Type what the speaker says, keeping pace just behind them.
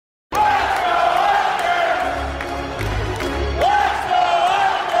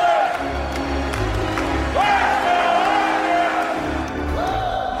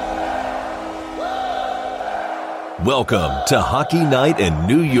Welcome to Hockey Night in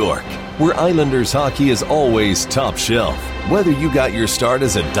New York, where Islanders hockey is always top shelf. Whether you got your start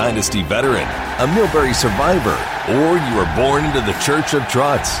as a Dynasty veteran, a Milbury survivor, or you were born into the Church of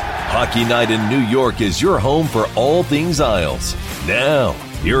Trotz, Hockey Night in New York is your home for all things Isles. Now,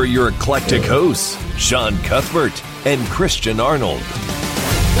 here are your eclectic hosts, Sean Cuthbert and Christian Arnold.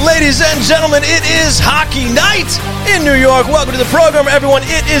 Ladies and gentlemen, it is Hockey Night in New York. Welcome to the program, everyone.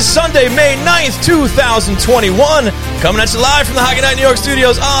 It is Sunday, May 9th, 2021. Coming at you live from the Hockey Night New York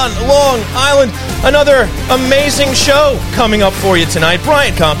studios on Long Island. Another amazing show coming up for you tonight.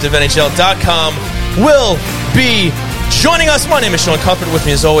 Brian Compton of NHL.com will be joining us. My name is Sean Cuthbert. With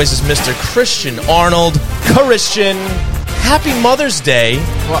me, as always, is Mr. Christian Arnold. Christian, happy Mother's Day.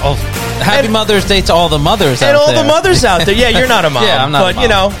 Well, happy Mother's Day to all the mothers out there. And all the mothers out there. Yeah, you're not a mom. Yeah, I'm not but, a mom. you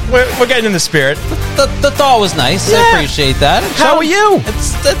know, we're getting in the spirit. The thought was nice. Yeah. I appreciate that. How are you?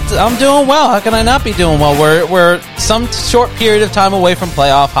 I'm doing well. How can I not be doing well? We're some short period of time away from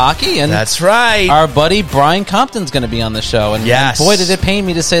playoff hockey, and that's right. Our buddy Brian Compton's going to be on the show. And yes. Boy, did it pain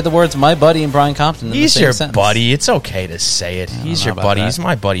me to say the words "my buddy" and Brian Compton in He's the same your sentence. buddy. It's okay to say it. He's your buddy. That. He's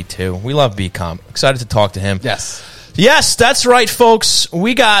my buddy, too. We love B-Comp. Excited to talk to him. Yes. Yes, that's right, folks.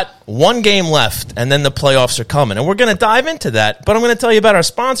 We got one game left, and then the playoffs are coming. And we're going to dive into that, but I'm going to tell you about our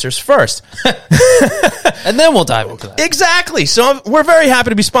sponsors first. And then we'll dive into that. Exactly. So we're very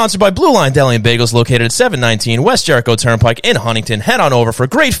happy to be sponsored by Blue Line Deli and Bagels, located at 719 West Jericho Turnpike in Huntington. Head on over for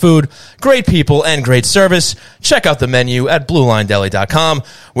great food, great people, and great service. Check out the menu at BlueLineDeli.com.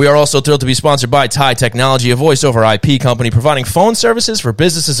 We are also thrilled to be sponsored by Ty Technology, a voice-over IP company providing phone services for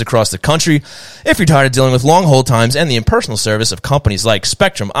businesses across the country. If you're tired of dealing with long hold times and the impersonal service of companies like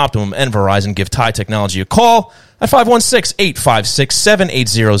Spectrum, Optimum, and Verizon, give Ty Technology a call at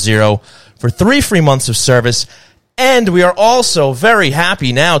 516-856-7800 for 3 free months of service. And we are also very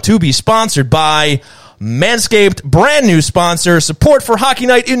happy now to be sponsored by Manscaped, brand new sponsor. Support for Hockey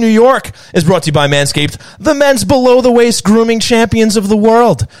Night in New York is brought to you by Manscaped, the men's below-the-waist grooming champions of the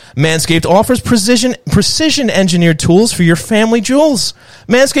world. Manscaped offers precision-engineered tools for your family jewels.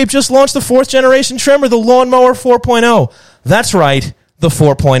 Manscaped just launched the 4th-generation trimmer, the Lawnmower 4.0. That's right, the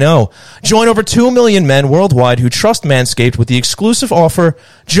 4.0. Join over 2 million men worldwide who trust Manscaped with the exclusive offer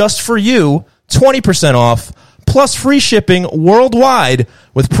just for you, 20% off, plus free shipping worldwide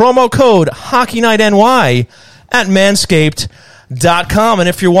with promo code HockeyNightNY at Manscaped.com. And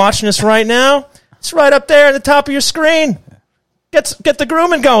if you're watching us right now, it's right up there at the top of your screen. Get the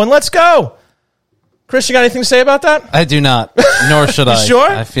grooming going. Let's go. Chris, you got anything to say about that? I do not, nor should I. Sure?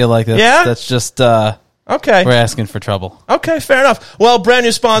 I feel like that's just... Okay. We're asking for trouble. Okay, fair enough. Well, brand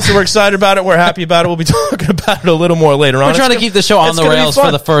new sponsor. We're excited about it. We're happy about it. We'll be talking about it a little more later on. We're trying to keep the show on the rails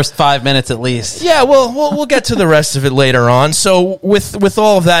for the first 5 minutes at least. Yeah, we'll get to the rest of it later on. So with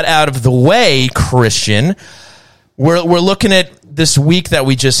all of that out of the way, Christian, we're looking at this week that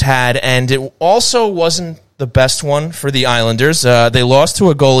we just had, and it also wasn't the best one for the Islanders. They lost to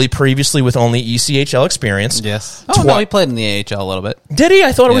a goalie previously with only ECHL experience. Yes. Oh, no, he played in the AHL a little bit. Did he?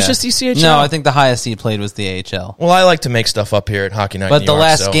 I thought it was just ECHL. No, I think the highest he played was the AHL. Well, I like to make stuff up here at Hockey Night But New the York,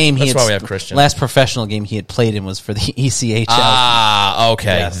 last so game that's why we have Christian. Last professional game he had played in was for the ECHL. Ah,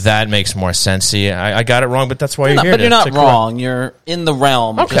 okay. Yes. That makes more sense. See, I got it wrong, but that's why you're here. But you're not wrong. You're in the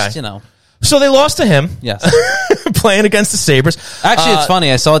realm. Okay. Just, So they lost to him. Yes. Playing against the Sabres. Actually, it's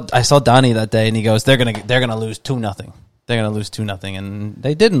funny. I saw Donnie that day, and he goes, "They're gonna lose 2-0. They're gonna lose 2-0," and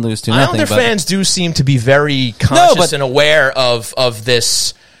they didn't lose 2-0. Islander fans do seem to be very conscious and aware of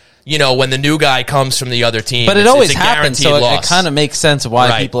this. You know, when the new guy comes from the other team, but it always happens. So loss. it kind of makes sense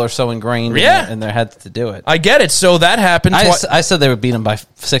why people are so ingrained in their heads to do it. I get it. So that happened. I said they would beat them by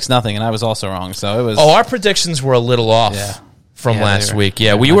 6-0, and I was also wrong. So it was. Oh, our predictions were a little off. Yeah. From last week.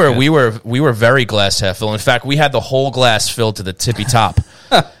 Yeah, we were very glass half full. In fact, we had the whole glass filled to the tippy top.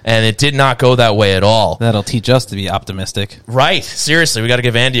 And it did not go that way at all. That'll teach us to be optimistic. Right. Seriously, we got to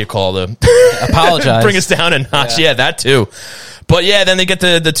give Andy a call to apologize. Bring us down a notch. Yeah, that too. But yeah, then they get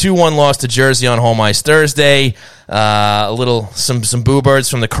the 2-1 loss to Jersey on home ice Thursday. Some boo birds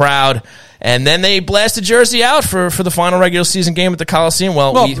from the crowd. And then they blasted Jersey out for the final regular season game at the Coliseum.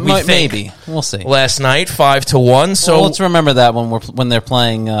 Well, we think maybe. We'll see. Last night, 5-1. So let's remember that when they're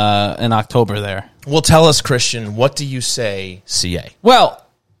playing in October there. Well, tell us, Christian, what do you say, CA? Well,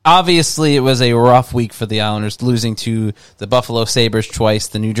 obviously it was a rough week for the Islanders, losing to the Buffalo Sabres twice,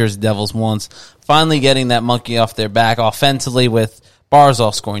 the New Jersey Devils once, finally getting that monkey off their back offensively with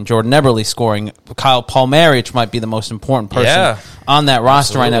Barzal scoring, Jordan Eberle scoring, Kyle Palmieri might be the most important person on that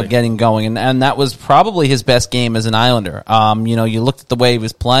roster right now getting going, and that was probably his best game as an Islander. You looked at the way he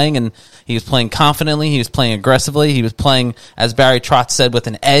was playing, and he was playing confidently, he was playing aggressively, he was playing, as Barry Trotz said, with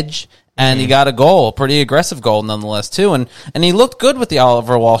an edge, And he got a goal, a pretty aggressive goal nonetheless, too. And he looked good with the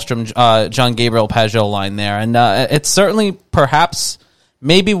Oliver Wahlstrom, John Gabriel Pajot line there. And it's certainly perhaps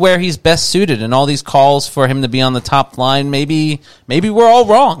maybe where he's best suited. And all these calls for him to be on the top line, maybe we're all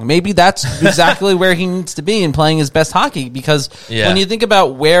wrong. Maybe that's exactly where he needs to be in playing his best hockey. Because when you think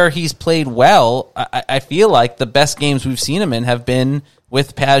about where he's played well, I feel like the best games we've seen him in have been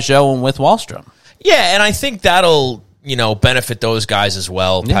with Pajot and with Wahlstrom. Yeah, and I think that'll benefit those guys as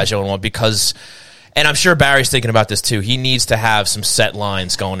well, Pajot and one, because, and I'm sure Barry's thinking about this too, he needs to have some set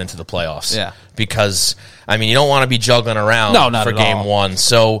lines going into the playoffs. Yeah. Because, I mean, you don't want to be juggling around for game one.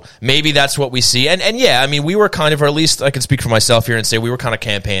 So maybe that's what we see. And yeah, I mean, we were kind of, or at least I can speak for myself here and say we were kind of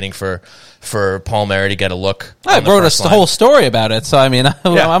campaigning for Palmieri to get a look. I wrote a whole story about it, so I mean,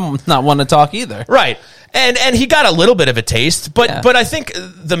 I'm not one to talk either. Right. And he got a little bit of a taste, but I think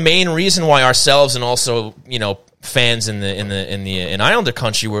the main reason why ourselves and also, fans in Islander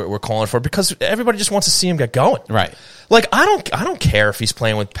country were calling for it, because everybody just wants to see him get going. Right. Like, I don't care if he's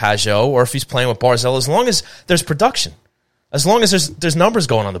playing with Pajot or if he's playing with Barzal, as long as there's production. As long as there's numbers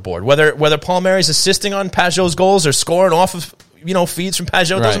going on the board. Whether Palmieri's assisting on Pajot's goals or scoring off of feeds from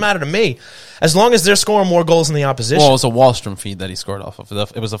Pajot, it doesn't matter to me. As long as they're scoring more goals than the opposition. Well, it was a Wahlstrom feed that he scored off of.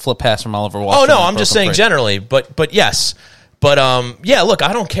 It was a flip pass from Oliver Wahlstrom. Oh, no, I'm just saying generally. But yes. But, look,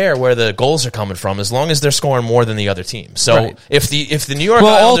 I don't care where the goals are coming from as long as they're scoring more than the other team. So if the New York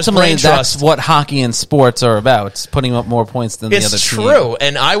Islanders ultimately, that's trust, what hockey and sports are about. It's putting up more points than the other team. It's true,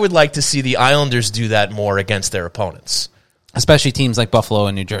 and I would like to see the Islanders do that more against their opponents. Especially teams like Buffalo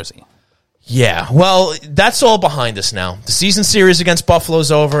and New Jersey. Yeah, well, that's all behind us now. The season series against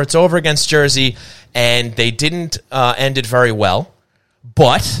Buffalo's over. It's over against Jersey, and they didn't end it very well.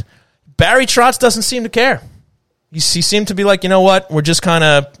 But Barry Trotz doesn't seem to care. He seemed to be like, you know what, we're just kind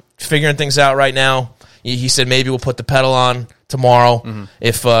of figuring things out right now. He said maybe we'll put the pedal on tomorrow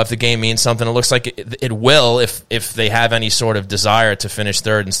if the game means something. It looks like it will if they have any sort of desire to finish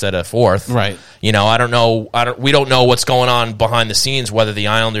third instead of fourth. Right. I don't know. We don't know what's going on behind the scenes, whether the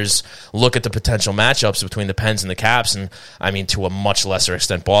Islanders look at the potential matchups between the Pens and the Caps, and I mean to a much lesser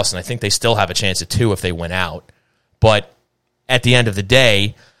extent Boston. I think they still have a chance at 2 if they win out. But at the end of the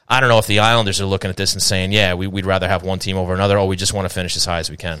day, I don't know if the Islanders are looking at this and saying, yeah, we'd rather have one team over another, or we just want to finish as high as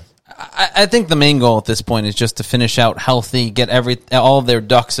we can. I think the main goal at this point is just to finish out healthy, get all of their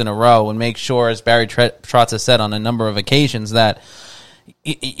ducks in a row, and make sure, as Barry Trotz has said on a number of occasions, that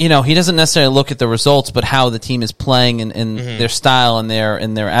he doesn't necessarily look at the results, but how the team is playing and their style and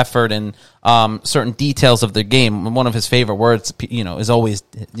their effort and certain details of their game. One of his favorite words, is always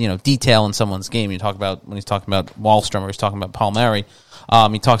detail in someone's game. You talk about when he's talking about Wahlstrom or he's talking about Palmieri.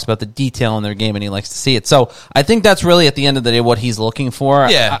 He talks about the detail in their game, and he likes to see it. So I think that's really, at the end of the day, what he's looking for.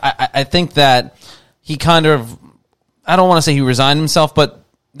 Yeah. I think that he kind of, I don't want to say he resigned himself, but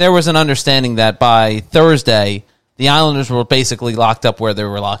there was an understanding that by Thursday, the Islanders were basically locked up where they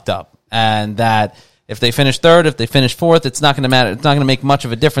were locked up. And that if they finish third, if they finish fourth, it's not going to matter. It's not going to make much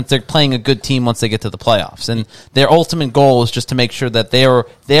of a difference. They're playing a good team once they get to the playoffs. And their ultimate goal is just to make sure that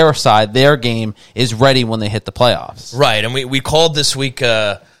their side, their game, is ready when they hit the playoffs. Right, and we called this week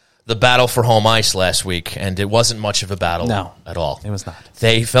the battle for home ice last week, and it wasn't much of a battle at all. It was not.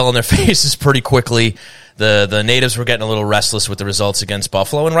 They fell on their faces pretty quickly. The natives were getting a little restless with the results against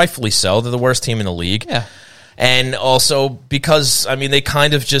Buffalo, and rightfully so. They're the worst team in the league. Yeah. And also because, they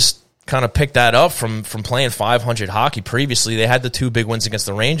kind of picked that up from playing 500 hockey previously. They had the 2 big wins against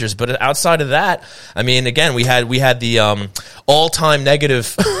the Rangers, but outside of that, again, we had the all-time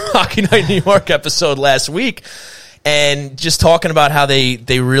negative Hockey Night New York episode last week, and just talking about how they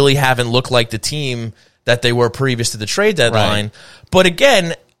really haven't looked like the team that they were previous to the trade deadline. Right. But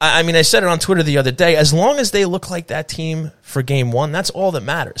again, I said it on Twitter the other day, as long as they look like that team for game 1, that's all that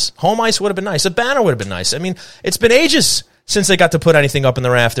matters. Home ice would have been nice. A banner would have been nice. It's been ages since they got to put anything up in the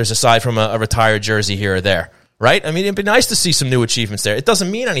rafters aside from a retired jersey here or there, right? It'd be nice to see some new achievements there. It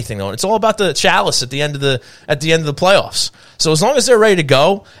doesn't mean anything, though. It's all about the chalice at the end of the playoffs. So as long as they're ready to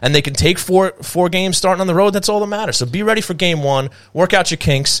go and they can take four games starting on the road, that's all that matters. So be ready for game 1, work out your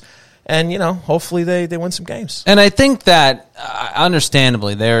kinks, and hopefully they win some games. And I think that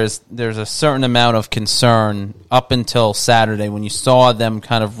understandably there's a certain amount of concern up until Saturday when you saw them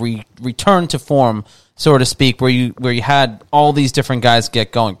kind of return to form, so to speak, where you had all these different guys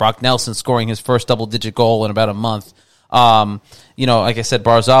get going. Brock Nelson scoring his first double-digit goal in about a month. Like I said,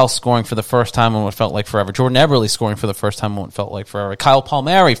 Barzal scoring for the first time in what felt like forever. Jordan Eberle scoring for the first time in what felt like forever. Kyle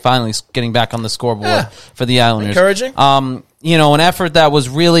Palmieri finally getting back on the scoreboard for the Islanders. Encouraging. An effort that was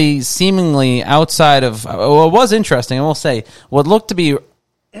really seemingly outside of... Well, it was interesting, I will say. What looked to be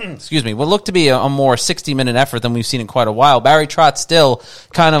excuse me, what looked to be a more 60-minute effort than we've seen in quite a while. Barry Trotz still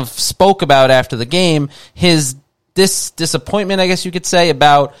kind of spoke about after the game his disappointment, I guess you could say,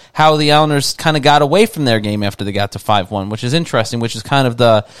 about how the Islanders kind of got away from their game after they got to 5-1, which is interesting, which is kind of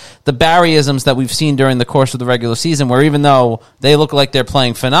the Barryisms that we've seen during the course of the regular season, where even though they look like they're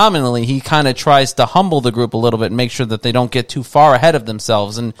playing phenomenally, he kind of tries to humble the group a little bit and make sure that they don't get too far ahead of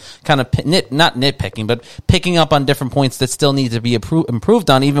themselves and kind of not nitpicking, but picking up on different points that still need to be improved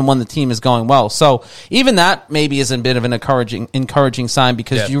on even when the team is going well. So even that maybe is a bit of an encouraging sign,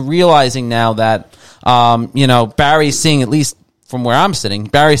 because you're realizing now that Barry's seeing, at least from where I'm sitting,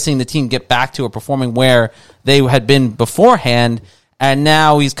 Barry's seeing the team get back to or performing where they had been beforehand, and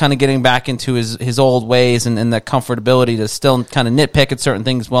now he's kind of getting back into his old ways and that comfortability to still kind of nitpick at certain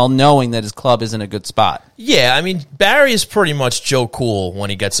things while knowing that his club is in a good spot. Yeah, I mean, Barry is pretty much Joe Cool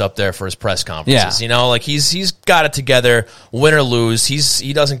when he gets up there for his press conferences. Yeah. He's got it together, win or lose.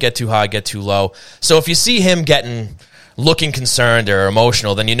 He doesn't get too high, get too low. So if you see him looking concerned or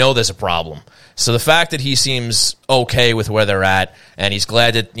emotional, then you know there's a problem. So the fact that he seems okay with where they're at, and he's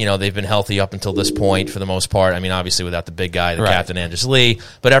glad that they've been healthy up until this point for the most part. I mean, obviously without the big guy, the captain Anders Lee,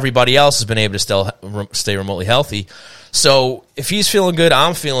 but everybody else has been able to still stay remotely healthy. So if he's feeling good,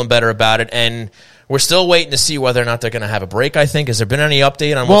 I'm feeling better about it, and we're still waiting to see whether or not they're going to have a break, I think. Has there been any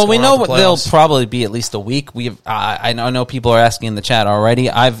update on what's going on with the playoffs? Well, we know they'll probably be at least a week. I know people are asking in the chat already.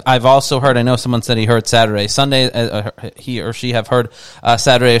 I've also heard, I know someone said he heard Saturday, Sunday, he or she have heard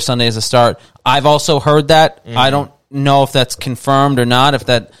Saturday or Sunday as a start. I've also heard that. I don't know if that's confirmed or not,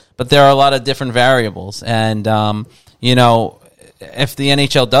 but there are a lot of different variables. And, if the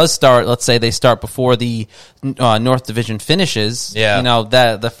NHL does start, let's say they start before the North Division finishes,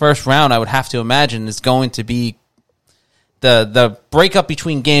 the first round, I would have to imagine, is going to be the breakup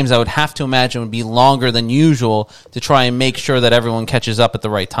between games. I would have to imagine would be longer than usual to try and make sure that everyone catches up at the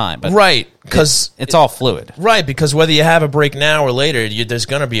right time. But right, because it's all fluid. Right, because whether you have a break now or later, there's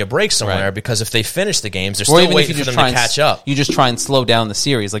going to be a break somewhere. Right. Because if they finish the games, they're still waiting for them to catch up. You just try and slow down the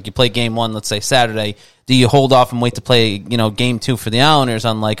series. Like you play game one, let's say Saturday. Do you hold off and wait to play, game two for the Islanders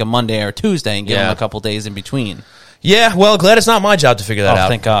on like a Monday or Tuesday and give them a couple days in between? Yeah, well, glad it's not my job to figure that out.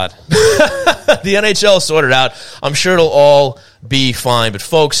 Thank God. The NHL sorted out. I'm sure it'll all be fine. But,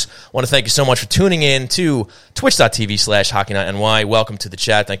 folks, I want to thank you so much for tuning in to twitch.tv/HockeyNightNY. Welcome to the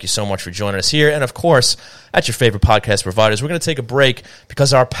chat. Thank you so much for joining us here. And, of course, at your favorite podcast providers. We're going to take a break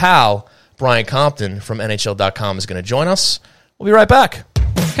because our pal, Brian Compton from NHL.com, is going to join us. We'll be right back.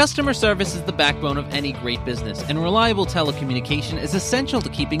 Customer service is the backbone of any great business, and reliable telecommunication is essential to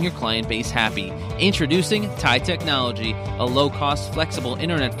keeping your client base happy. Introducing TIE Technology, a low-cost, flexible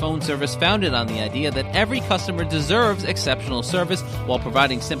internet phone service founded on the idea that every customer deserves exceptional service while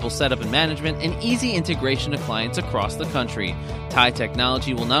providing simple setup and management and easy integration to clients across the country. TIE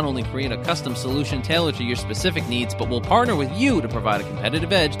Technology will not only create a custom solution tailored to your specific needs, but will partner with you to provide a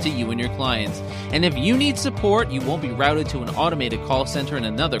competitive edge to you and your clients. And if you need support, you won't be routed to an automated call center in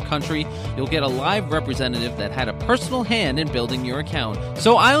another country. You'll get a live representative that had a personal hand in building your account.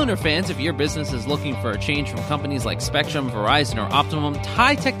 So Islander fans, if your business is looking for a change from companies like Spectrum, Verizon, or Optimum,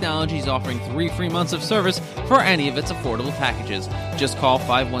 TIE Technology is offering 3 free months of service for any of its affordable packages. Just call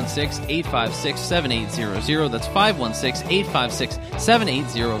 516-856-7800. That's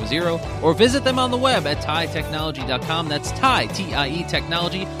 516-856-7800. Or visit them on the web at TIEtechnology.com. That's TIE, T-I-E,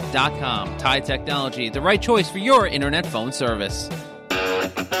 technology.com. TIE Technology, the right choice for your internet phone service.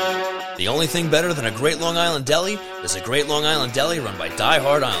 The only thing better than a great Long Island deli is a great Long Island deli run by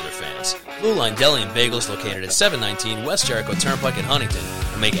die-hard Islander fans. Blue Line Deli and Bagels, located at 719 West Jericho Turnpike in Huntington,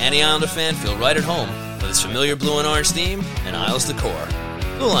 will make any Islander fan feel right at home with its familiar blue and orange theme and Isles decor.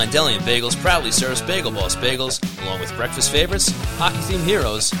 Blue Line Deli and Bagels proudly serves Bagel Boss bagels, along with breakfast favorites, hockey-themed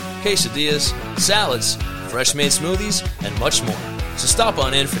heroes, quesadillas, salads, fresh-made smoothies, and much more. So stop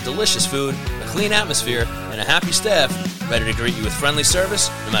on in for delicious food, a clean atmosphere, and a happy staff ready to greet you with friendly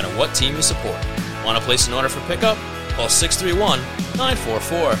service no matter what team you support. Want to place an order for pickup? Call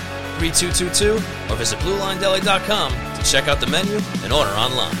 631-944-3222 or visit BlueLineDeli.com to check out the menu and order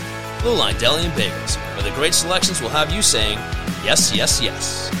online. Blue Line Deli and Bagels, where the great selections will have you saying, yes, yes,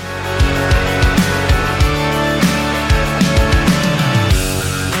 yes.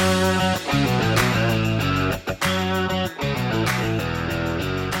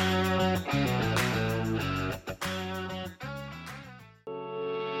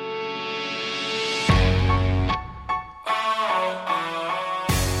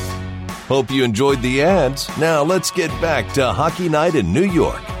 Hope you enjoyed the ads. Now let's get back to Hockey Night in New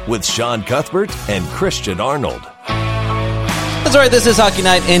York with Sean Cuthbert and Christian Arnold. That's right, this is Hockey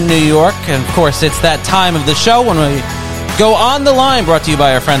Night in New York, and of course it's that time of the show when we go on the line, brought to you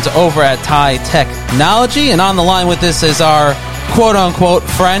by our friends over at Thai Technology. And on the line with this is our quote-unquote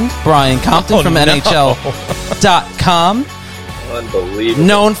friend, Brian Compton from NHL.com. Unbelievable.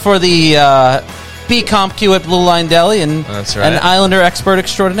 Known for the BCompQ at Blue Line Deli and That's right. an Islander expert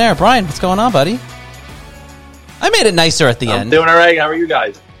extraordinaire. Brian, what's going on, buddy? I made it nicer at the I'm end. doing all right. How are you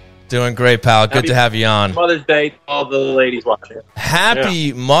guys? Doing great, pal. Good to have you on. Mother's Day to all the ladies watching.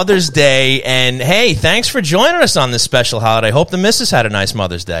 Happy Mother's Day. And, hey, thanks for joining us on this special holiday. Hope the missus had a nice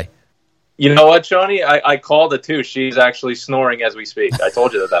Mother's Day. You know what, Shawnee? I called it, too. She's actually snoring as we speak. I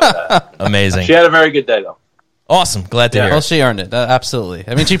told you that. Amazing. She had a very good day, though. Awesome. Glad to hear Well, it. she earned it. Absolutely.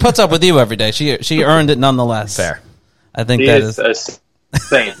 I mean, she puts up with you every day. She earned it nonetheless. Fair. I think She that is is. a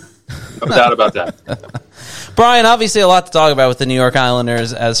saint. No doubt about that. Brian, obviously a lot to talk about with the New York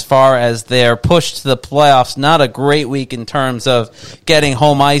Islanders as far as their push to the playoffs. Not a great week in terms of getting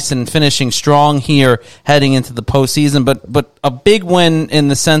home ice and finishing strong here heading into the postseason, but a big win in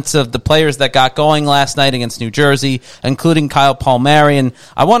the sense of the players that got going last night against New Jersey, including Kyle Palmieri. And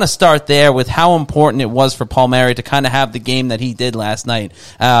I want to start there with how important it was for Palmieri to kind of have the game that he did last night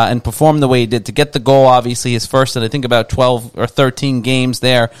and perform the way he did, to get the goal, obviously his first in I think about 12 or 13 games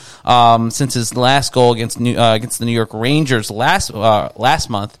there since his last goal against the New York Rangers last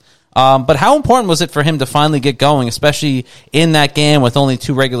month. But how important was it for him to finally get going, especially in that game with only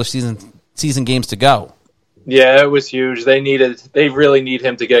 2 regular season games to go? Yeah, it was huge. They really need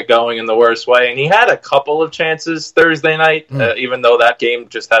him to get going in the worst way. And he had a couple of chances Thursday night, even though that game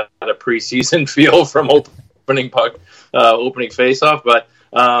just had a preseason feel from opening faceoff. But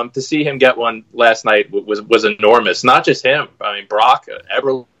to see him get one last night was enormous. Not just him. I mean, Brock,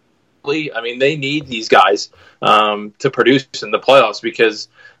 Eberle. I mean, they need these guys to produce in the playoffs because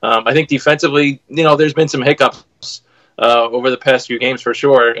I think defensively, there's been some hiccups over the past few games for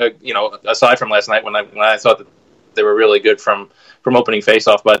sure. Aside from last night when I thought that they were really good from opening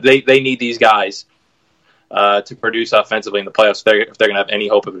faceoff, but they need these guys to produce offensively in the playoffs if they're going to have any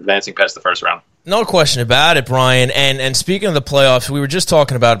hope of advancing past the first round. No question about it, Brian. And speaking of the playoffs, we were just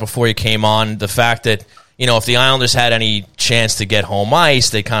talking about it before you came on, the fact that if the Islanders had any chance to get home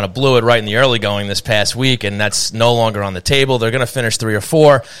ice, they kind of blew it right in the early going this past week, and that's no longer on the table. They're going to finish 3 or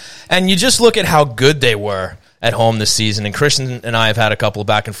 4. And you just look at how good they were at home this season, and Christian and I have had a couple of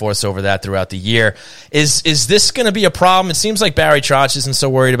back and forths over that throughout the year. Is this going to be a problem? It seems like Barry Trotz isn't so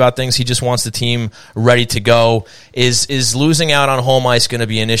worried about things. He just wants the team ready to go. Is losing out on home ice going to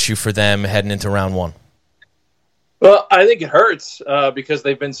be an issue for them heading into round 1? Well, I think it hurts because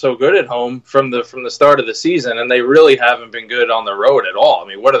they've been so good at home from the start of the season, and they really haven't been good on the road at all. I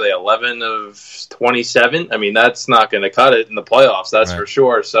mean, what are they, 11 of 27? I mean, that's not going to cut it in the playoffs, that's for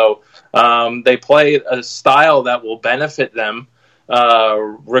sure. So they play a style that will benefit them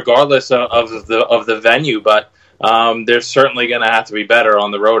regardless of the venue, but they're certainly going to have to be better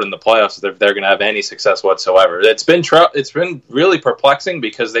on the road in the playoffs if they're going to have any success whatsoever. It's been really perplexing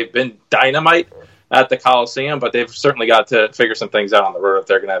because they've been dynamite at the Coliseum, but they've certainly got to figure some things out on the road if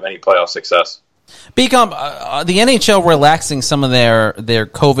they're going to have any playoff success. The NHL relaxing some of their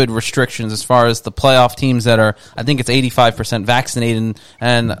COVID restrictions as far as the playoff teams that are, I think it's 85% vaccinated,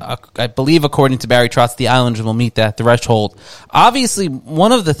 and I believe according to Barry Trotz, the Islanders will meet that threshold. Obviously,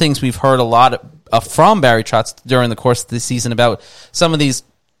 one of the things we've heard a lot from Barry Trotz during the course of this season about some of these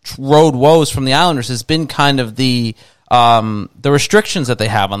road woes from the Islanders has been kind of the restrictions that they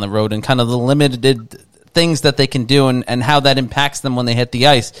have on the road and kind of the limited things that they can do and how that impacts them when they hit the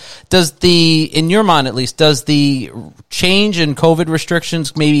ice. In your mind at least, does the change in COVID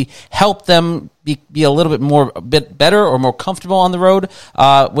restrictions maybe help them be a bit better or more comfortable on the road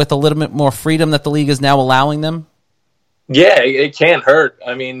with a little bit more freedom that the league is now allowing them? Yeah, it can't hurt.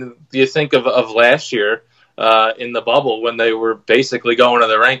 I mean, you think of last year, in the bubble when they were basically going to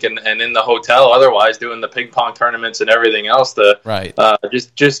the rink and in the hotel otherwise doing the ping pong tournaments and everything else to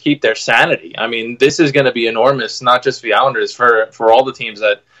just keep their sanity. I mean, this is going to be enormous, not just for the Islanders, for all the teams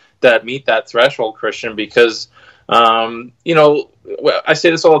that meet that threshold, Christian, because I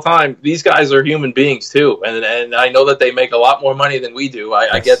say this all the time, these guys are human beings too, and I know that they make a lot more money than we do.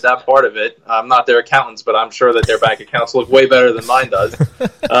 I get that part of it. I'm not their accountants, but I'm sure that their bank accounts look way better than mine does.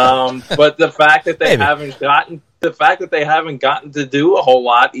 But the fact that they haven't gotten to do a whole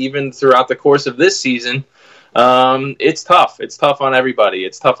lot even throughout the course of this season, it's tough. It's tough on everybody.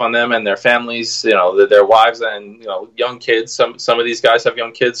 It's tough on them and their families, their wives and, young kids. Some of these guys have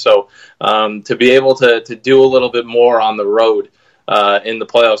young kids. So to be able to do a little bit more on the road in the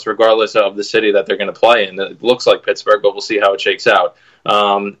playoffs, regardless of the city that they're going to play in, it looks like Pittsburgh, but we'll see how it shakes out.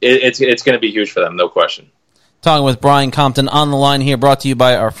 It's going to be huge for them, no question. Talking with Brian Compton on the line here, brought to you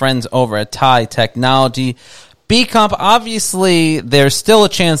by our friends over at Thai Technology. B-Comp, obviously, there's still a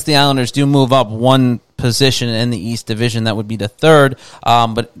chance the Islanders do move up one position in the East Division. That would be the third.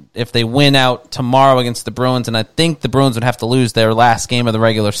 But if they win out tomorrow against the Bruins, and I think the Bruins would have to lose their last game of the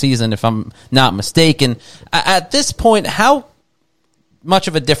regular season, if I'm not mistaken. At this point, how much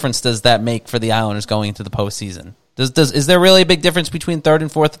of a difference does that make for the Islanders going into the postseason? Is there really a big difference between third and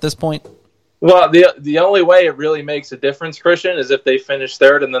fourth at this point? Well, the only way it really makes a difference, Christian, is if they finish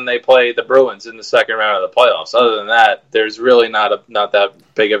third and then they play the Bruins in the second round of the playoffs. Other than that, there's really not that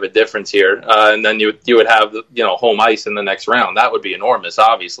big of a difference here. And then you would have home ice in the next round. That would be enormous,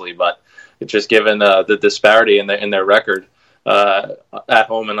 obviously, but it's just given the disparity in their record at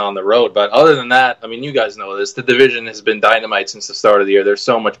home and on the road. But other than that, I mean, you guys know this. The division has been dynamite since the start of the year. There's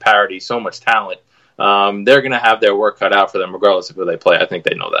so much parity, so much talent. They're going to have their work cut out for them regardless of who they play. I think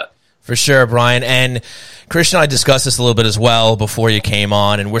they know that. For sure, Brian. And Christian and I discussed this a little bit as well before you came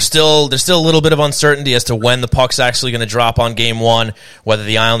on, and there's still a little bit of uncertainty as to when the puck's actually going to drop on game one, whether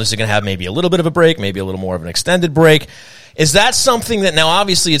the Islanders are going to have maybe a little bit of a break, maybe a little more of an extended break. Is that something that now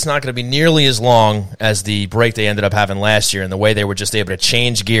obviously it's not going to be nearly as long as the break they ended up having last year and the way they were just able to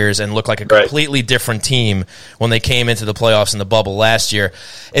change gears and look like a completely different team when they came into the playoffs in the bubble last year?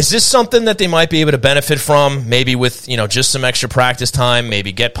 Is this something that they might be able to benefit from, maybe with just some extra practice time,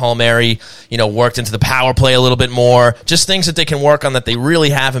 maybe get Palmieri worked into the power play a little bit more, just things that they can work on that they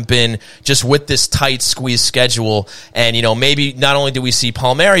really haven't been just with this tight squeeze schedule? And maybe not only do we see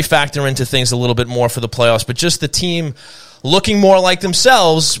Palmieri factor into things a little bit more for the playoffs, but just the team looking more like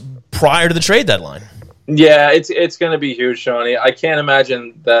themselves prior to the trade deadline. Yeah, it's going to be huge, Shawnee. I can't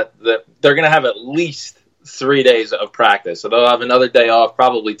imagine that they're going to have at least 3 days of practice. So they'll have another day off,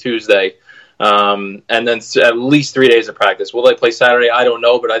 probably Tuesday, and then at least 3 days of practice. Will they play Saturday? I don't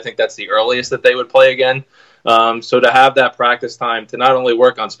know, but I think that's the earliest that they would play again. So to have that practice time to not only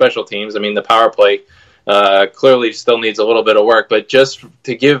work on special teams, I mean, the power play clearly still needs a little bit of work, but just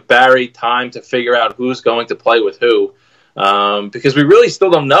to give Barry time to figure out who's going to play with who. Because we really still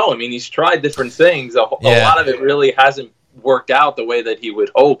don't know. I mean, he's tried different things. A lot of it really hasn't worked out the way that he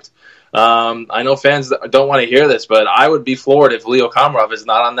would hoped. I know fans don't want to hear this, but I would be floored if Leo Komarov is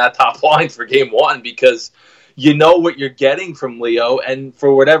not on that top line for game one, because you know what you're getting from Leo, and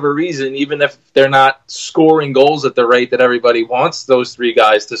for whatever reason, even if they're not scoring goals at the rate that everybody wants those three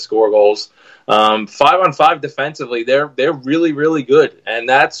guys to score goals, 5-on-5 defensively, they're really, really good, and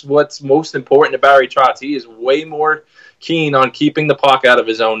that's what's most important to Barry Trotz. He is way more keen on keeping the puck out of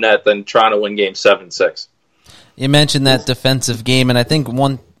his own net than trying to win game 7-6. You mentioned that defensive game, and I think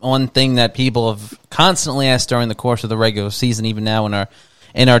one thing that people have constantly asked during the course of the regular season, even now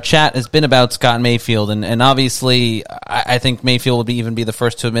in our chat, has been about Scott Mayfield, and obviously I think Mayfield would even be the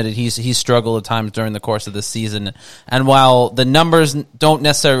first to admit it. He's struggled at times during the course of this season, and while the numbers don't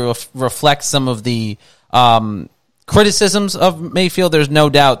necessarily reflect some of the criticisms of Mayfield, there's no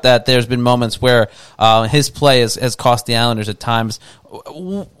doubt that there's been moments where his play has cost the Islanders at times.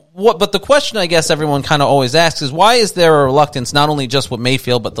 But the question I guess everyone kind of always asks is, why is there a reluctance, not only just with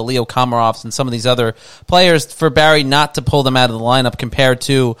Mayfield, but the Leo Komarovs and some of these other players, for Barry not to pull them out of the lineup compared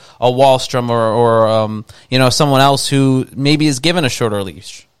to a Wahlstrom or someone else who maybe is given a shorter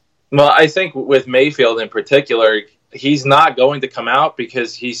leash? Well, I think with Mayfield in particular, he's not going to come out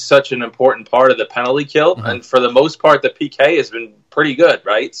because he's such an important part of the penalty kill. Mm-hmm. And for the most part, the PK has been pretty good,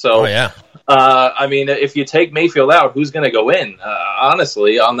 right? So, I mean, if you take Mayfield out, who's going to go in?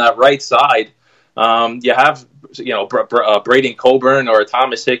 Honestly, on that right side, you have, Braden Coburn or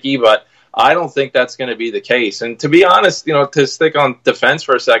Thomas Hickey, but I don't think that's going to be the case. And to be honest, to stick on defense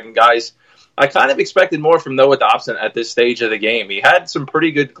for a second, guys, I kind of expected more from Noah Dobson at this stage of the game. He had some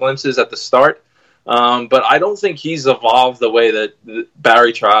pretty good glimpses at the start. But I don't think he's evolved the way that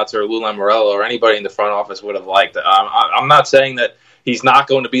Barry Trotz or Lou Lamoriello or anybody in the front office would have liked. I'm not saying that he's not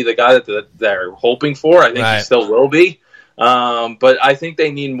going to be the guy that they're hoping for. I think he still will be. But I think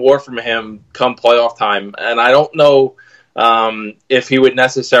they need more from him come playoff time. And I don't know if he would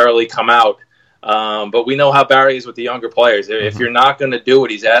necessarily come out. But we know how Barry is with the younger players. If you're not going to do what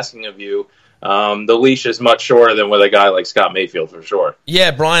he's asking of you, the leash is much shorter than with a guy like Scott Mayfield, for sure. Yeah,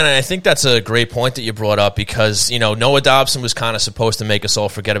 Brian, I think that's a great point that you brought up, because Noah Dobson was kind of supposed to make us all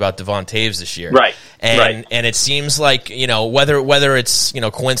forget about Devon Taves this year, right? And it seems like whether it's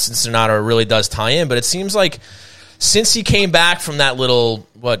coincidence or not, or it really does tie in, but it seems like since he came back from that little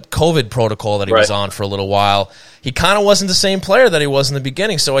COVID protocol that he was on for a little while, he kind of wasn't the same player that he was in the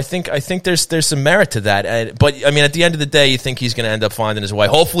beginning. So I think there's some merit to that. But I mean, at the end of the day, you think he's going to end up finding his way.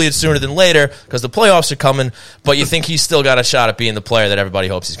 Hopefully, it's sooner than later because the playoffs are coming. But you think he's still got a shot at being the player that everybody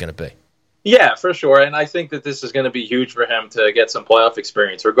hopes he's going to be. Yeah, for sure. And I think that this is going to be huge for him to get some playoff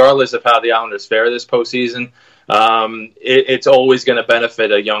experience, regardless of how the Islanders fare this postseason. It's always going to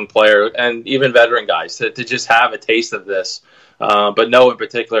benefit a young player and even veteran guys to just have a taste of this. But no, in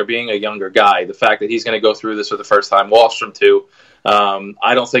particular, being a younger guy, the fact that he's going to go through this for the first time, Wahlstrom too.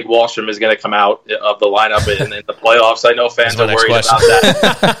 I don't think Wahlstrom is going to come out of the lineup in the playoffs. I know fans are worried about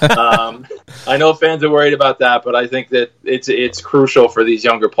that. I know fans are worried about that, but I think that it's crucial for these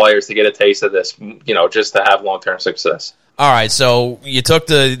younger players to get a taste of this, just to have long-term success. All right, so you took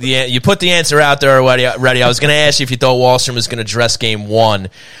you put the answer out there already. I was going to ask you if you thought Wahlstrom was going to dress game one.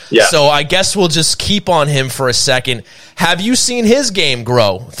 Yeah. So I guess we'll just keep on him for a second. Have you seen his game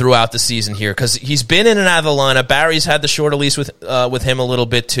grow throughout the season here? Because he's been in and out of the lineup. Barry's had the shorter lease with him a little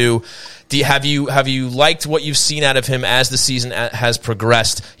bit too. Have you liked what you've seen out of him as the season has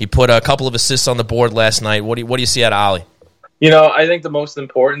progressed? He put a couple of assists on the board last night. What do you see out of Ollie? I think the most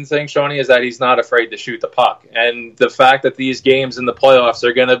important thing, Shawnee, is that he's not afraid to shoot the puck. And the fact that these games in the playoffs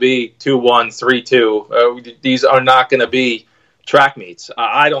are going to be 2-1, 3-2, these are not going to be track meets.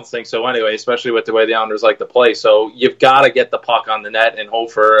 I don't think so anyway, especially with the way the Islanders like to play. So you've got to get the puck on the net and hope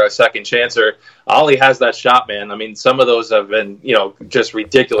for a second chancer. Ollie has that shot, man. I mean, some of those have been, just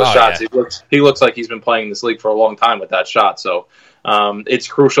ridiculous shots. Yeah. He looks like he's been playing in this league for a long time with that shot. So it's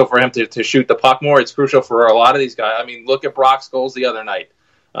crucial for him to shoot the puck more. It's crucial for a lot of these guys. I mean, look at Brock's goals the other night.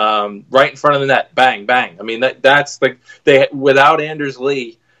 Right in front of the net. Bang, bang. I mean, that's without Anders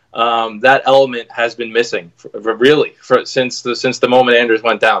Lee, that element has been missing since the moment Anders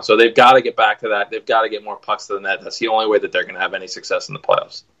went down. So they've got to get back to that. They've got to get more pucks to the net. That's the only way that they're going to have any success in the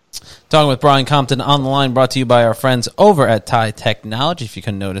playoffs. Talking with Brian Compton on the line, brought to you by our friends over at Tie Technology. If you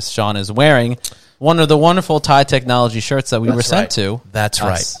can notice, Sean is wearing one of the wonderful Tie Technology shirts that we were sent to. That's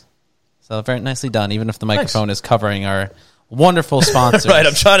right. So very nicely done, even if the microphone is covering our wonderful sponsors. Right,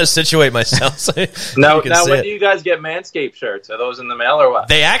 I'm trying to situate myself. So now when do you guys get Manscaped shirts? Are those in the mail or what?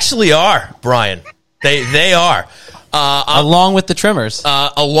 They actually are, Brian. They are. Along with the trimmers.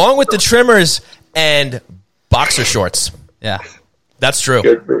 Along with the trimmers and boxer shorts. Yeah. That's true.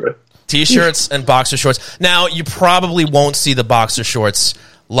 Good. T-shirts and boxer shorts. Now, you probably won't see the boxer shorts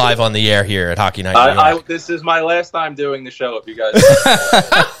live on the air here at Hockey Night. This is my last time doing the show, if you guys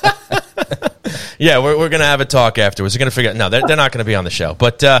Yeah, we're going to have a talk afterwards. We're going to figure out. No, they're not going to be on the show.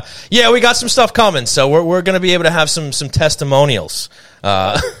 But, we got some stuff coming. So we're going to be able to have some testimonials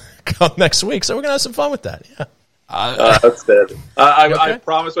come next week. So we're going to have some fun with that. Yeah. That's it. I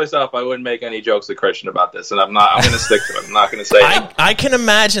promised myself I wouldn't make any jokes to Christian about this, and I'm going to stick to it. I'm not going to say it. I can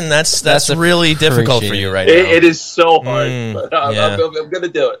imagine that's really difficult for you right now. It is so hard, but I'm going to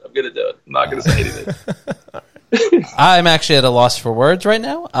do it. I'm not going to say anything. I'm actually at a loss for words right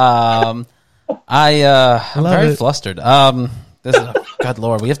now. I'm very flustered. God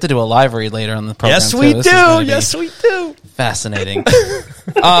Lord, we have to do a live read later on the program. Yes, we do. Fascinating.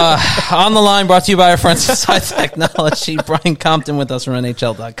 On the line, brought to you by our friends at Tie Technology. Brian Compton with us from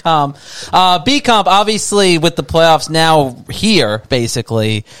NHL.com. B-Comp, obviously, with the playoffs now here,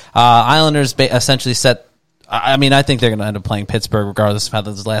 basically, Islanders essentially set. I mean, I think they're going to end up playing Pittsburgh regardless of how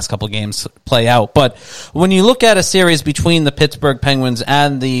those last couple games play out. But when you look at a series between the Pittsburgh Penguins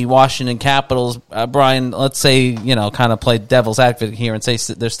and the Washington Capitals, Brian, let's say, kind of play devil's advocate here and say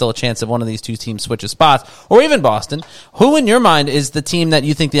there's still a chance that one of these two teams switches spots, or even Boston. Who, in your mind, is the team that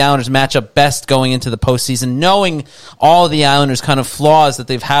you think the Islanders match up best going into the postseason, knowing all of the Islanders' kind of flaws that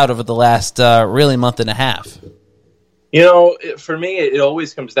they've had over the last really month and a half? For me, it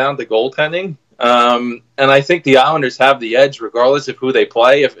always comes down to goaltending. And I think the Islanders have the edge regardless of who they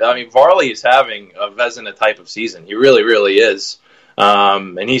play. Varley is having a Vezina type of season. He really, really is.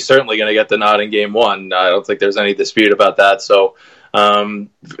 And he's certainly going to get the nod in game one. I don't think there's any dispute about that. So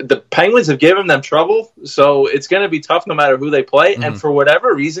the Penguins have given them trouble. So it's going to be tough no matter who they play. Mm-hmm. And for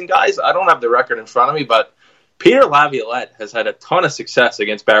whatever reason, guys, I don't have the record in front of me, but Peter Laviolette has had a ton of success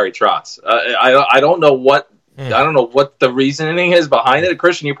against Barry Trotz. I don't know what the reasoning is behind it.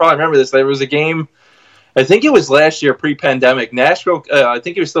 Christian, you probably remember this. There was a game, I think it was last year, pre-pandemic. Nashville, I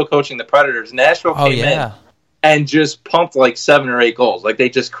think he was still coaching the Predators. Nashville came in and just pumped like 7 or 8 goals. Like they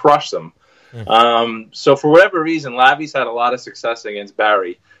just crushed them. So for whatever reason, Lavi's had a lot of success against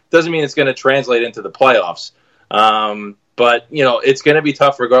Barry. Doesn't mean it's going to translate into the playoffs. But, it's going to be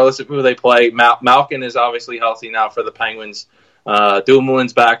tough regardless of who they play. Malkin is obviously healthy now for the Penguins.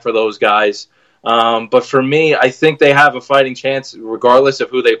 Dumoulin's back for those guys. But for me, I think they have a fighting chance regardless of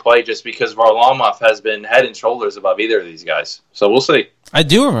who they play, just because Varlamov has been head and shoulders above either of these guys. So we'll see. I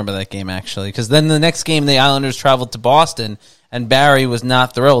do remember that game, actually, because then the next game, the Islanders traveled to Boston, and Barry was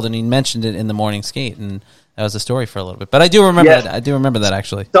not thrilled, and he mentioned it in the morning skate, and That was the story for a little bit. But I do remember Yeah. that. I do remember that,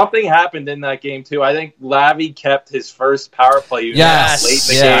 actually. Something happened in that game, too. I think Lavi kept his first power play unit Yes. late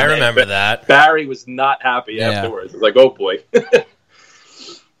in the Yeah, game. I remember that. Barry was not happy afterwards. It was like, oh, boy.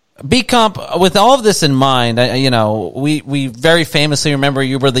 B-Comp, with all of this in mind, we very famously remember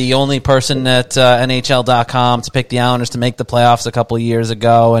you were the only person at NHL.com to pick the Islanders to make the playoffs a couple of years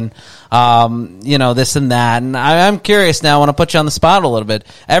ago, and, this and that. And I'm curious now, I want to put you on the spot a little bit.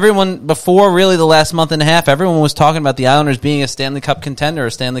 Everyone, before really the last month and a half, everyone was talking about the Islanders being a Stanley Cup contender,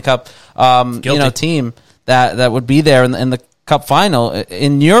 a Stanley Cup team that would be there in the Cup final.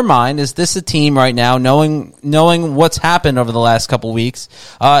 In your mind, is this a team right now, knowing what's happened over the last couple weeks,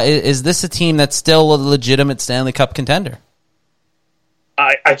 is this a team that's still a legitimate Stanley Cup contender?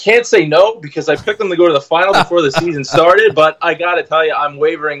 I can't say no because I picked them to go to the final before the season started, but I got to tell you, I'm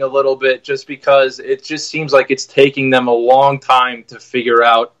wavering a little bit just because it just seems like it's taking them a long time to figure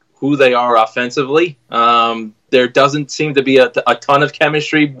out who they are offensively. There doesn't seem to be a ton of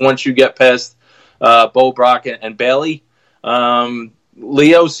chemistry once you get past Bo Brock and Bailey.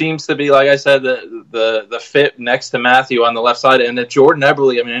 Leo seems to be, like I said, the fit next to Matthew on the left side, and if Jordan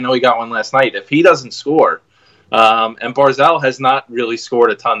Eberle, I know he got one last night. If he doesn't score, and Barzal has not really scored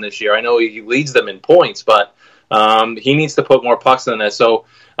a ton this year. I know he leads them in points, but he needs to put more pucks in that. So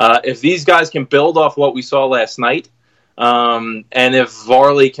if these guys can build off what we saw last night, and if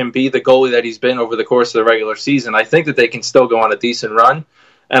Varley can be the goalie that he's been over the course of the regular season, I think that they can still go on a decent run.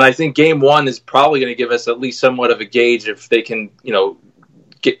 And I think game one is probably going to give us at least somewhat of a gauge if they can,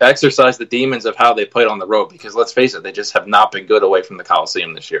 exercise the demons of how they played on the road. Because let's face it, they just have not been good away from the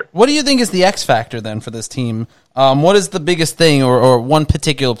Coliseum this year. What do you think is the X factor then for this team? What is the biggest thing, or one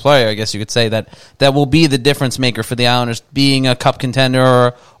particular player, I guess you could say, that will be the difference maker for the Islanders being a Cup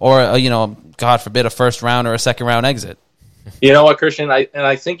contender or God forbid, a first round or a second round exit? You know what, Christian?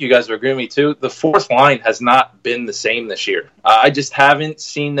 I think you guys would agree with me too. The fourth line has not been the same this year. I just haven't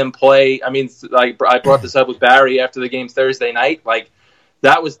seen them play. I mean, I brought this up with Barry after the game Thursday night. Like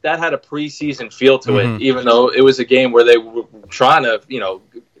that had a preseason feel to it, even though it was a game where they were trying to,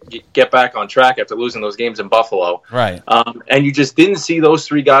 get back on track after losing those games in Buffalo. Right. And you just didn't see those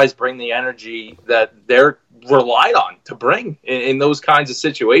three guys bring the energy that they're relied on to bring in those kinds of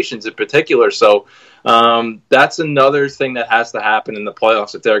situations in particular. So. That's another thing that has to happen in the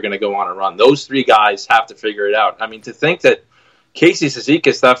playoffs if they're going to go on a run. Those three guys have to figure it out. I mean, to think that Casey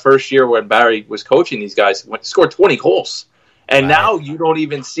Cizikas, that first year when Barry was coaching these guys, scored 20 goals. And now you don't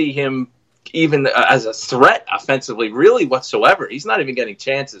even see him even as a threat offensively, really whatsoever. He's not even getting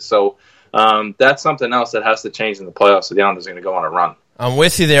chances. So that's something else that has to change in the playoffs if the Islanders are going to go on a run. I'm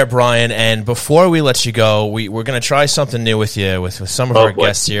with you there, Brian. And before we let you go, we're going to try something new with you, with some of our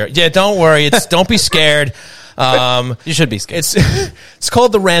guests here. Yeah, don't worry. Don't be scared. You should be scared. It's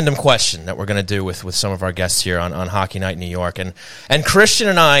called the random question that we're going to do with some of our guests here on Hockey Night in New York. And Christian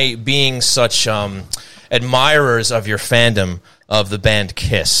and I, being such admirers of your fandom of the band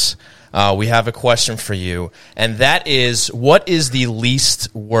Kiss, we have a question for you. And that is, what is the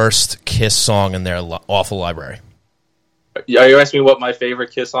least worst Kiss song in their awful library? Are you asking me what my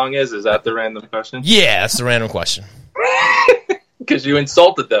favorite Kiss song is? Is that the random question? Yeah, that's the random question. Because you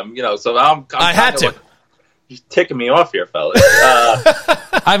insulted them, so I had to. You're ticking me off here, fellas.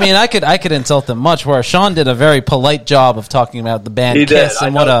 I mean, I could insult them much worse. Sean did a very polite job of talking about the band He Kiss, did.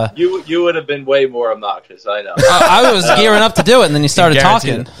 and what a you would have been way more obnoxious. I know. I was gearing up to do it, and then you started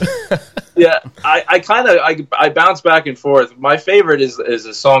talking. Yeah, I bounce back and forth. My favorite is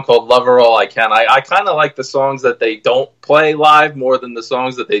a song called "Lover All I Can." I kind of like the songs that they don't play live more than the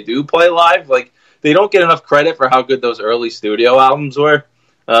songs that they do play live. Like they don't get enough credit for how good those early studio albums were.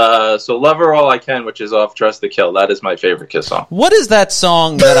 So "Lover All I Can," which is off "Trust to Kill," that is my favorite Kiss song. What is that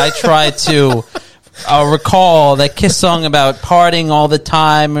song that I try to recall? That Kiss song about partying all the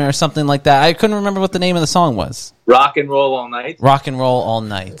time or something like that. I couldn't remember what the name of the song was. Rock and Roll All Night. Rock and Roll All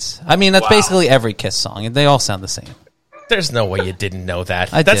Night. I mean, that's basically every Kiss song. They all sound the same. There's no way you didn't know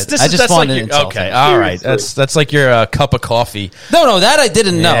that. I did. I just wanted to insult okay, him. all right. That's like your cup of coffee. No, that I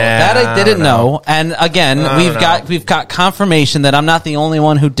didn't know. Yeah, that I didn't know. And again, we've got confirmation that I'm not the only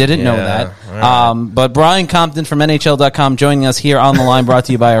one who didn't know that. Right. But Brian Compton from NHL.com joining us here on the line, brought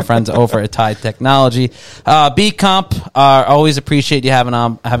to you by our friends over at Tide Technology. B-Comp, always appreciate you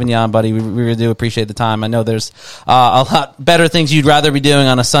having you on, buddy. We really do appreciate the time. I know there's a lot better things you'd rather be doing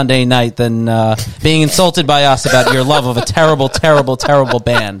on a Sunday night than being insulted by us about your love of a terrible, terrible, terrible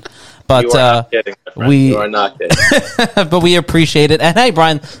band. But you are not kidding, my friend. You are not kidding. But we appreciate it. And hey,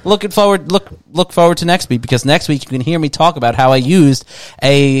 Brian, look forward to next week, because next week you can hear me talk about how I used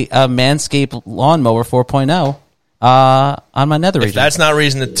a Manscaped Lawnmower 4.0 on my nether If region. that's not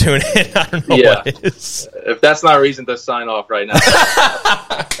reason to tune in, I don't know Yeah. what is. If that's not a reason to sign off right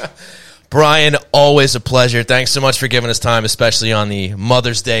now. Brian, always a pleasure. Thanks so much for giving us time, especially on the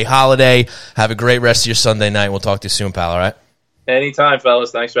Mother's Day holiday. Have a great rest of your Sunday night. We'll talk to you soon, pal, all right? Anytime,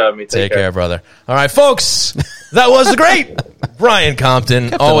 fellas. Thanks for having me. Take care, brother. All right, folks, that was the great Brian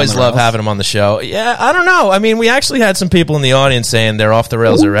Compton. Always love having him on the show. Yeah, I don't know. I mean, we actually had some people in the audience saying they're off the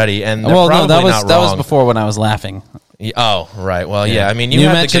rails already, and they're probably that was not that was wrong. before when I was laughing. Oh, right. Well, yeah. I mean, you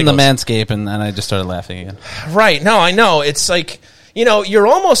had mentioned the giggles. Manscaped, and I just started laughing again. Right. No, I know. It's like, you know, you're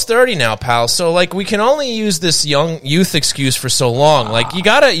almost 30 now, pal. So, like, we can only use this youth excuse for so long. Like, you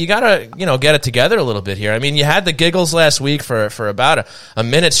gotta, you know, get it together a little bit here. I mean, you had the giggles last week for about a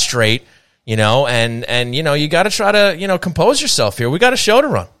minute straight, you know, and you know, you gotta try to, you know, compose yourself here. We got a show to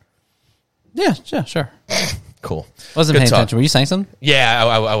run. Yeah, sure. Cool. Wasn't Good paying talk. attention. Were you saying something? Yeah,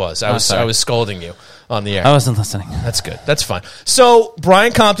 I was. I sorry. was scolding you on the air. I wasn't listening. That's good. That's fine. So,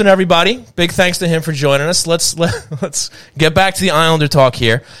 Brian Compton, everybody, big thanks to him for joining us. Let's get back to the Islander talk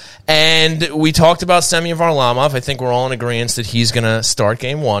here. And we talked about Semyon Varlamov. I think we're all in agreement that he's going to start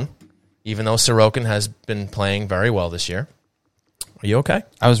game one, even though Sorokin has been playing very well this year. Are you okay?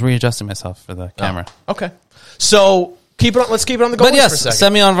 I was readjusting myself for the camera. Okay. So, let's keep it on the goalies But yes, for a second.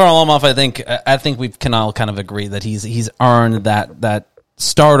 Semyon Varlamov, I think we can all kind of agree that he's earned that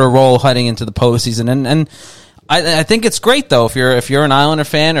starter role heading into the postseason, and I think it's great though if you're an Islander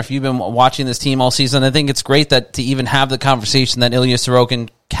fan or if you've been watching this team all season. I think it's great that to even have the conversation that Ilya Sorokin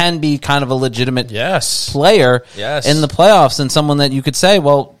can be kind of a legitimate player in the playoffs and someone that you could say,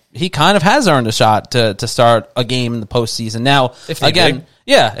 well, he kind of has earned a shot to start a game in the postseason. Now, again,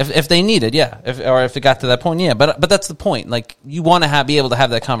 if they needed, if it got to that point, but that's the point. Like, you want to be able to have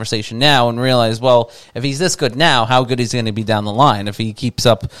that conversation now and realize, well, if he's this good now, how good he's going to be down the line if he keeps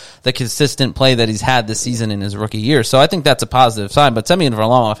up the consistent play that he's had this season in his rookie year. So I think that's a positive sign. But Semyon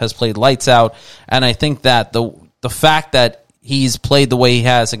Varlamov has played lights out, and I think that the fact that he's played the way he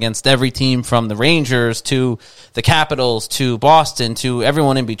has against every team from the Rangers to the Capitals to Boston to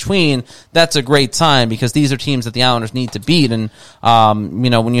everyone in between, that's a great sign because these are teams that the Islanders need to beat. And, you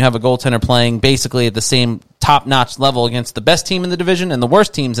know, when you have a goaltender playing basically at the same top-notch level against the best team in the division and the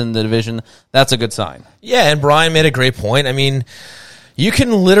worst teams in the division, that's a good sign. Yeah, and Brian made a great point. I mean, you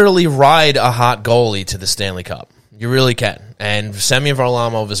can literally ride a hot goalie to the Stanley Cup. You really can. And Semyon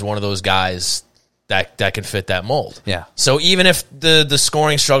Varlamov is one of those guys that can fit that mold. Yeah. So even if the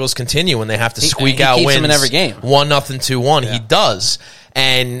scoring struggles continue and they have to squeak he out keeps wins them in every game. 1-0, 2-1, he does.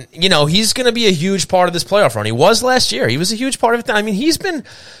 And, you know, he's going to be a huge part of this playoff run. He was last year. He was a huge part of it. I mean, he's been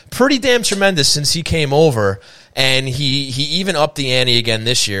pretty damn tremendous since he came over. And he even upped the ante again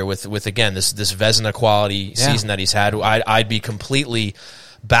this year with again, this Vezina quality season that he's had. I'd be completely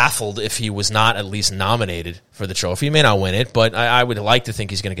baffled if he was not at least nominated for the trophy. He may not win it, but I would like to think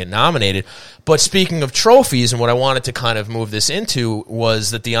he's going to get nominated. But speaking of trophies, and what I wanted to kind of move this into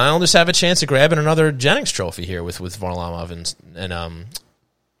was that the Islanders have a chance of grabbing another Jennings trophy here with Varlamov and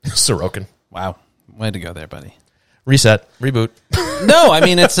Sorokin. Wow. Way to go there, buddy. Reset. Reboot. No, I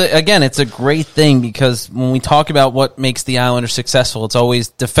mean, it's a great thing because when we talk about what makes the Islanders successful, it's always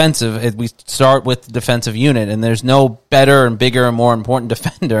defensive. We start with the defensive unit, and there's no better and bigger and more important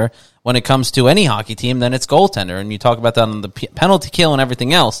defender when it comes to any hockey team than its goaltender. And you talk about that on the penalty kill and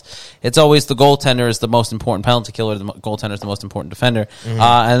everything else. It's always the goaltender is the most important penalty killer, the goaltender is the most important defender.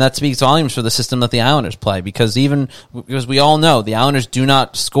 And that speaks volumes for the system that the Islanders play because we all know the Islanders do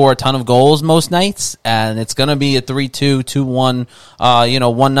not score a ton of goals most nights, and it's going to be a 3-2, 2-1,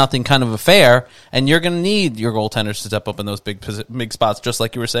 1-0 kind of affair, and you're going to need your goaltenders to step up in those big spots, just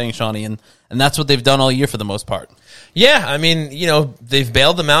like you were saying, Shawnee, and that's what they've done all year for the most part. Yeah, I mean, you know, they've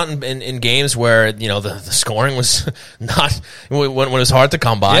bailed them out in games where, you know, the scoring was not when it was hard to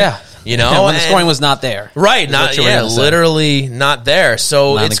come by. Yeah. You know, when the scoring was not there. Right, literally not there.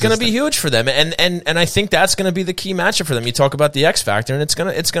 So it's going to be Non-existent. huge for them. And I think that's going to be the key matchup for them. You talk about the X factor, and it's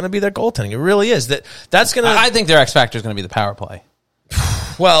going to be their goaltending. It really is. That's going to I think their X factor is going to be the power play.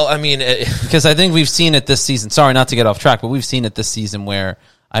 Well, I mean, Because I think we've seen it this season. Sorry, not to get off track, but we've seen it this season where,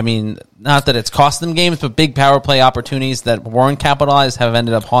 I mean, not that it's cost them games, but big power play opportunities that weren't capitalized have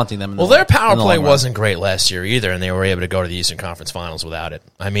ended up haunting them. their power play wasn't great last year either, and they were able to go to the Eastern Conference Finals without it.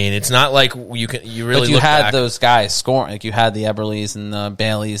 I mean, it's not like you really. But you look had back. those guys scoring, like you had the Eberleys and the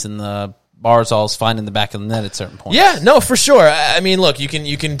Baileys and the Barzal's finding the back of the net at certain points. Yeah, no, for sure. I mean, look, you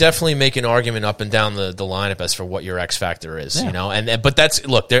can definitely make an argument up and down the lineup as for what your X factor is, you know. But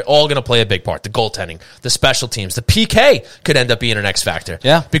they're all going to play a big part. The goaltending, the special teams, the PK could end up being an X factor.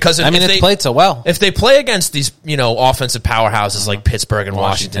 Yeah, because it's played so well. If they play against these, offensive powerhouses like Pittsburgh and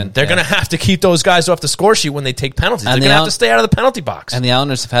Washington, they're going to have to keep those guys off the score sheet when they take penalties. They're going to have to stay out of the penalty box. And the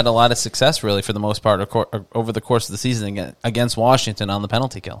Islanders have had a lot of success, really, for the most part, over the course of the season against Washington on the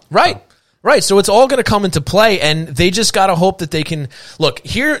penalty kill. Right, so it's all going to come into play, and they just got to hope that they can look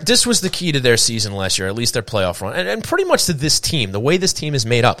here. This was the key to their season last year, at least their playoff run, and pretty much to this team. The way this team is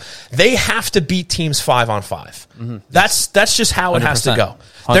made up, they have to beat teams 5-on-5. Mm-hmm. That's just how it has to go.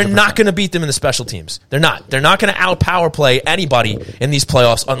 100%. They're not going to beat them in the special teams. They're not going to outpower play anybody in these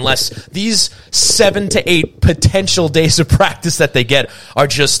playoffs unless these 7 to 8 potential days of practice that they get are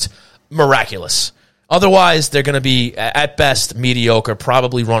just miraculous. Otherwise, they're going to be, at best, mediocre,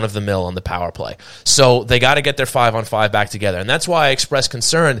 probably run-of-the-mill on the power play. So they got to get their 5-on-5 back together. And that's why I expressed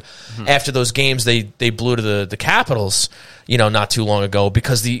concern after those games they blew to the Capitals, not too long ago,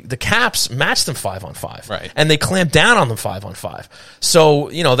 because the Caps matched them 5-on-5. Right. And they clamped down on them 5-on-5. So,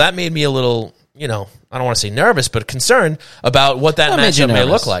 that made me a little, I don't want to say nervous, but concerned about what that matchup may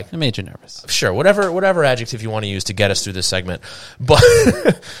look like. It made you nervous. Sure, whatever adjective you want to use to get us through this segment, but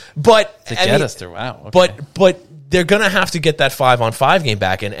us through. Wow. Okay. But they're gonna have to get that 5-on-5 game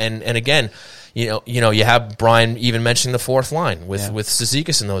back, and again, you have Brian even mentioning the fourth line with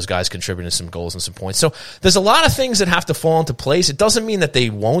Cizikas and those guys contributing some goals and some points. So there's a lot of things that have to fall into place. It doesn't mean that they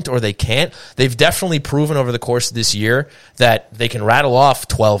won't or they can't. They've definitely proven over the course of this year that they can rattle off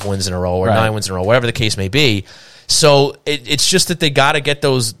 12 wins in a row or 9 wins in a row, whatever the case may be. So it's just that they got to get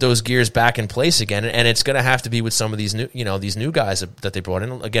those gears back in place again, and it's going to have to be with some of these new guys that they brought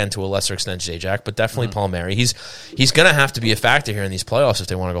in, again to a lesser extent Zajac, but definitely Palmieri. He's going to have to be a factor here in these playoffs if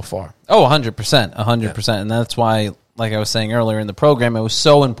they want to go far. Oh, 100%, and that's why, like I was saying earlier in the program, it was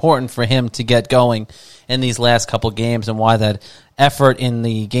so important for him to get going in these last couple games, and why that effort in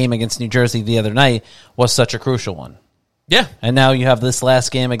the game against New Jersey the other night was such a crucial one. Yeah, and now you have this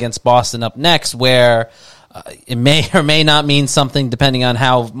last game against Boston up next, where it may or may not mean something depending on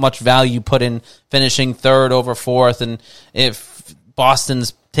how much value you put in finishing third over fourth. And if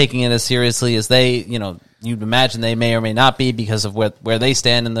Boston's taking it as seriously as they, you'd imagine they may or may not be because of where they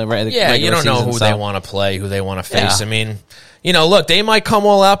stand in the regular season. You don't know who they want to play, who they want to face. Yeah. I mean, look, they might come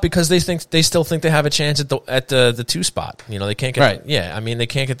all out because they still think they have a chance at the 2 spot. They can't get they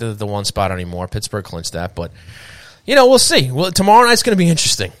can't get the 1 spot anymore. Pittsburgh clinched that, but we'll see. Well, tomorrow night's going to be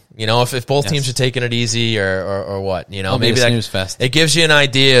interesting. If both teams are taking it easy or what, maybe snooze fest. It gives you an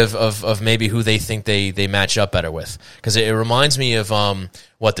idea of maybe who they think they match up better with, because it reminds me of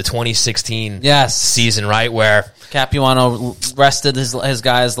the 2016 season, right, where Capuano rested his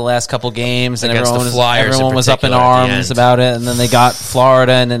guys the last couple games, and everyone was up in arms about it, and then they got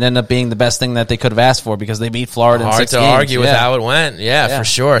Florida, and it ended up being the best thing that they could have asked for because they beat Florida in 6 games. Hard to argue with how it went, for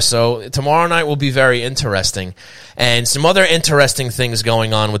sure. So tomorrow night will be very interesting. And some other interesting things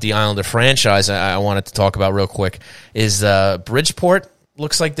going on with the Islander franchise I wanted to talk about real quick is Bridgeport.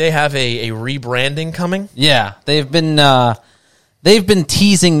 Looks like they have a rebranding coming. Yeah, they've been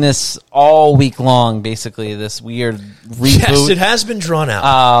teasing this all week long, basically, this weird reboot. Yes, it has been drawn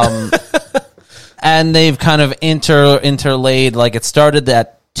out. And they've kind of interlaid, like it started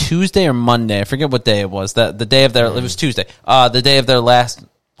that Tuesday or Monday. I forget what day it was. The day of it was Tuesday. The day of their last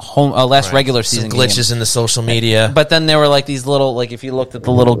regular season some glitches game. in the social media. But then there were like these little, like if you looked at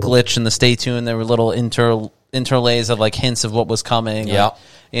the little glitch in the Stay Tuned, there were little interlays of like hints of what was coming. Yeah.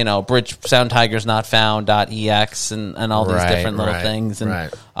 Bridge Sound Tigers Not Found .ex and all these different little things.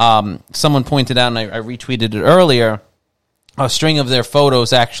 And someone pointed out, and I retweeted it earlier, a string of their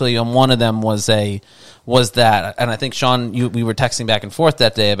photos actually on one of them was that, and I think Sean, we were texting back and forth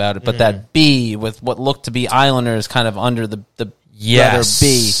that day about it, but that B with what looked to be Islanders kind of under the letter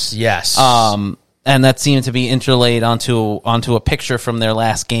B. Yes. And that seemed to be interlaid onto a picture from their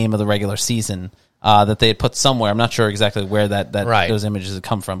last game of the regular season that they had put somewhere. I'm not sure exactly where those images had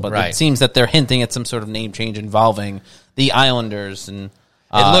come from, but it seems that they're hinting at some sort of name change involving the Islanders. And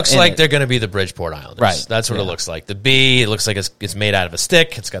it looks like they're going to be the Bridgeport Islanders. Right. That's what it looks like. The B, it looks like it's made out of a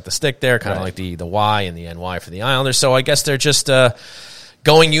stick. It's got the stick there, kind of like the Y and the NY for the Islanders. So I guess they're just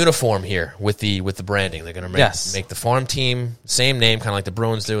going uniform here with the branding. They're going to make the farm team same name, kind of like the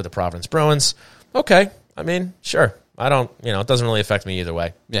Bruins do with the Providence Bruins. Okay. I mean, sure. I don't, it doesn't really affect me either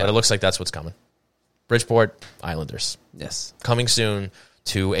way. Yeah. But it looks like that's what's coming. Bridgeport Islanders. Yes. Coming soon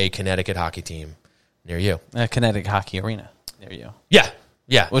to a Connecticut hockey team near you. Connecticut Hockey Arena near you. Yeah.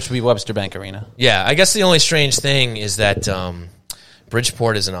 Yeah. Which would be Webster Bank Arena. Yeah. I guess the only strange thing is that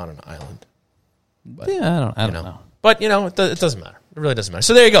Bridgeport isn't on an island. But, Yeah, I don't know. But, it doesn't matter. It really doesn't matter.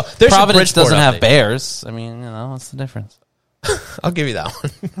 So there you go. There's Providence your Bridgeport doesn't have update. bears. I mean, what's the difference? I'll give you that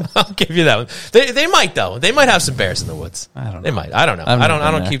one. I'll give you that one. They might, though. They might have some bears in the woods. I don't know. They might. I don't know. I've I never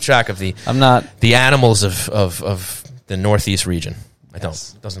been don't there. keep track of the animals of the Northeast region. I don't.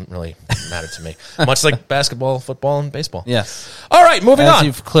 It doesn't really matter to me. Much like basketball, football, and baseball. Yes. All right, moving As on.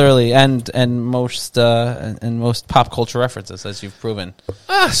 you've clearly and most pop culture references, as you've proven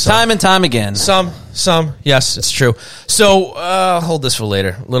time and time again. Some, yes, it's true. So, I'll hold this for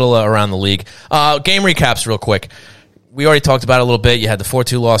later. A little around the league. Game recaps real quick. We already talked about it a little bit. You had the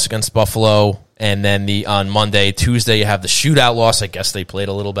 4-2 loss against Buffalo, and then on Monday, Tuesday, you have the shootout loss. I guess they played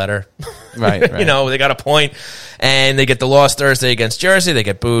a little better. Right. They got a point, and they get the loss Thursday against Jersey. They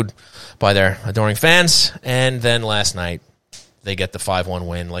get booed by their adoring fans, and then last night, they get the 5-1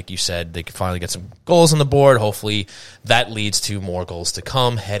 win. Like you said, they can finally get some goals on the board. Hopefully, that leads to more goals to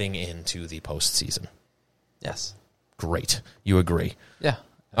come heading into the postseason. Yes. Great. You agree. Yeah.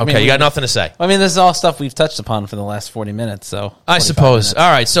 Okay, you got nothing to say. I mean, this is all stuff we've touched upon for the last 40 minutes. So I suppose.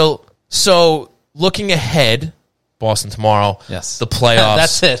 All right, so looking ahead, Boston tomorrow. Yes. The playoffs.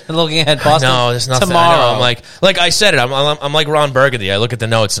 That's it. Looking ahead, Boston. No, there's nothing. Tomorrow. I know, I'm like I said it. I'm like Ron Burgundy. I look at the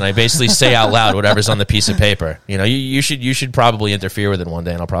notes and I basically say out loud whatever's on the piece of paper. You should probably interfere with it one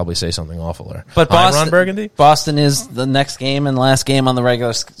day, and I'll probably say something awful. But Boston, Ron Burgundy. Boston is the next game and last game on the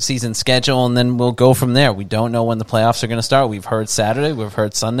regular season schedule, and then we'll go from there. We don't know when the playoffs are going to start. We've heard Saturday. We've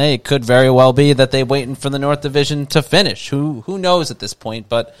heard Sunday. It could very well be that they're waiting for the North Division to finish. Who knows at this point?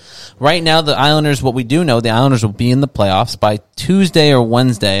 But right now, the Islanders. What we do know, the Islanders will be in the playoffs by Tuesday or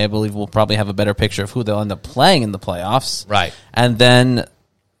Wednesday. I believe we'll probably have a better picture of who they'll end up playing in the playoffs. Right. And then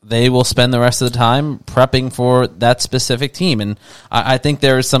they will spend the rest of the time prepping for that specific team. And I think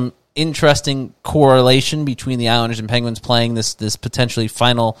there is some interesting correlation between the Islanders and Penguins playing this potentially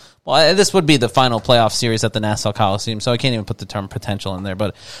final. Well, this would be the final playoff series at the Nassau Coliseum, so I can't even put the term potential in there.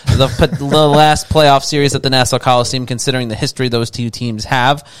 But the last playoff series at the Nassau Coliseum, considering the history those two teams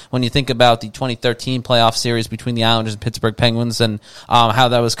have, when you think about the 2013 playoff series between the Islanders and Pittsburgh Penguins, and how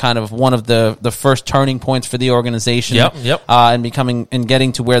that was kind of one of the first turning points for the organization, and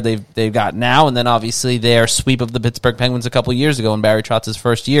getting to where they've got now, and then obviously their sweep of the Pittsburgh Penguins a couple years ago in Barry Trotz's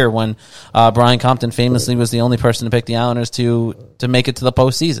first year, when Brian Compton famously was the only person to pick the Islanders to make it to the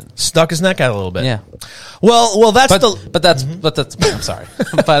postseason. Stuck his neck out a little bit. Yeah. Well, that's but that's I'm sorry,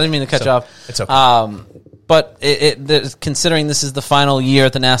 but I didn't mean to cut you off. It's okay. But considering this is the final year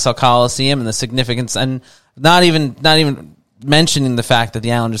at the Nassau Coliseum and the significance, and not even mentioning the fact that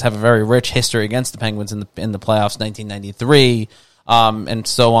the Islanders have a very rich history against the Penguins in the playoffs, 1993, and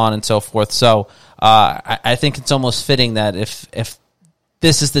so on and so forth. So I think it's almost fitting that if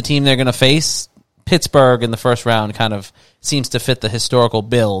this is the team they're going to face, Pittsburgh in the first round kind of seems to fit the historical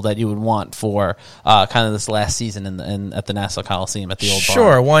bill that you would want for kind of this last season at the Nassau Coliseum at the old barn.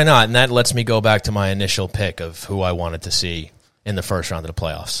 Sure, why not? And that lets me go back to my initial pick of who I wanted to see in the first round of the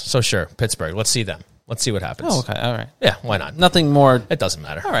playoffs. So sure, Pittsburgh. Let's see them. Let's see what happens. Oh, okay, all right. Yeah, why not? Nothing more. It doesn't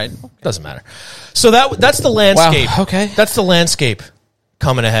matter. All right. It doesn't matter. So that's the landscape. Wow, okay. That's the landscape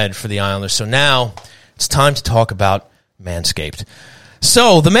coming ahead for the Islanders. So now it's time to talk about Manscaped.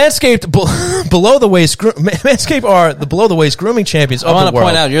 So the Manscaped below the waist Manscaped are the below the waist grooming champions of the world. I want to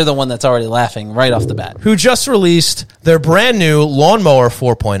point out you're the one that's already laughing right off the bat. Who just released their brand new Lawnmower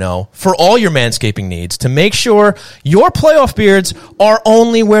 4.0 for all your manscaping needs to make sure your playoff beards are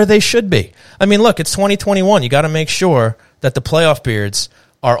only where they should be. I mean, look, it's 2021. You got to make sure that the playoff beards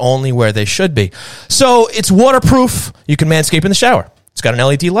are only where they should be. So it's waterproof. You can manscape in the shower. It's got an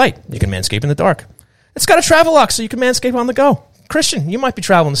LED light. You can manscape in the dark. It's got a travel lock so you can manscape on the go. Christian, you might be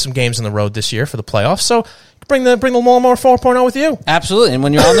traveling to some games on the road this year for the playoffs, so bring the Lawnmower 4.0 with you. Absolutely, and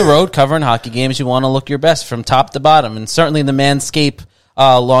when you're on the road covering hockey games, you want to look your best from top to bottom, and certainly the Manscaped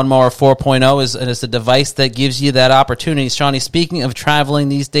Lawnmower 4.0 is a device that gives you that opportunity. Shawnee, speaking of traveling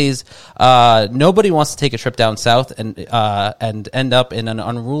these days, nobody wants to take a trip down south and end up in an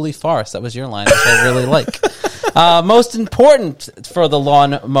unruly forest. That was your line, which I really like. Most important for the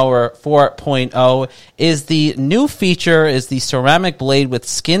Lawnmower 4.0 is the new feature is the ceramic blade with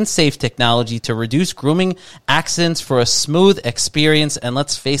skin-safe technology to reduce grooming accidents for a smooth experience. And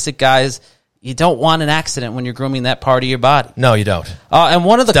let's face it, guys, you don't want an accident when you're grooming that part of your body. No, you don't. And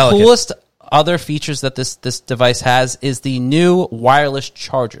one of the Delicate. coolest other features that this device has is the new wireless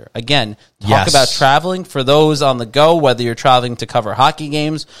charger. Again, talk about traveling for those on the go, whether you're traveling to cover hockey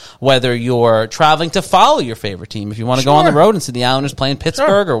games, whether you're traveling to follow your favorite team. If you want to go on the road and see the Islanders playing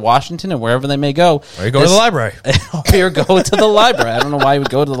Pittsburgh or Washington or wherever they may go. Or you go to the library. Or go to the library. I don't know why you would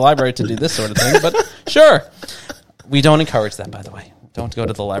go to the library to do this sort of thing, but sure. We don't encourage that, by the way. Don't go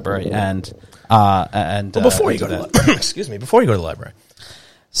to the library and before you go to before you go to the library.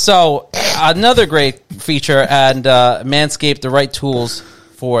 So another great feature, and Manscaped, the right tools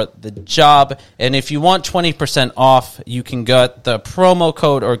for the job. And if you want 20% off, you can get the promo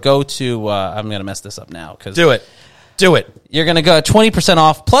code or go to, I'm going to mess this up now. Do it. You're going to go 20%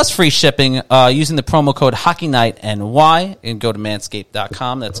 off plus free shipping using the promo code HockeyNightNY and go to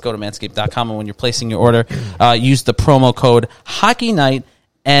Manscaped.com. That's go to Manscaped.com. And when you're placing your order, use the promo code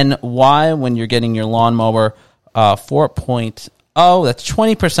HockeyNightNY when you're getting your lawnmower 4.0. That's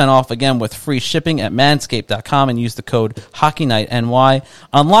 20% off, again, with free shipping at Manscaped.com and use the code HockeyNightNY.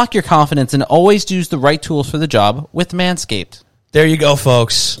 Unlock your confidence and always use the right tools for the job with Manscaped. There you go,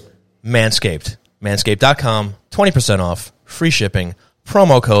 folks. Manscaped. Manscaped.com, 20% off, free shipping,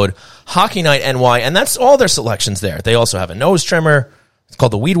 promo code HockeyNightNY, and that's all their selections there. They also have a nose trimmer. It's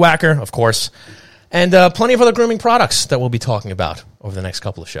called the Weed Whacker, of course, and plenty of other grooming products that we'll be talking about over the next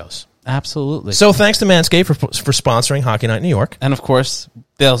couple of shows. Absolutely. So thanks to Manscaped for sponsoring Hockey Night in New York. And, of course,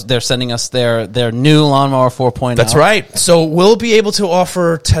 they're sending us their new Lawnmower 4.0. That's right. So we'll be able to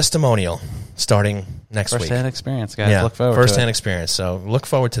offer testimonial starting next week. First-hand experience, guys. Yeah, look forward to it. First-hand experience. So look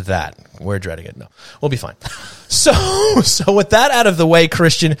forward to that. We're dreading it. No, we'll be fine. So with that out of the way,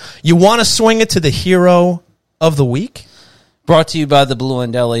 Christian, you want to swing it to the hero of the week? Brought to you by the Blue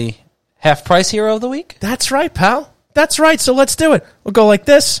and Deli half-price hero of the week. That's right, pal. That's right. So let's do it. We'll go like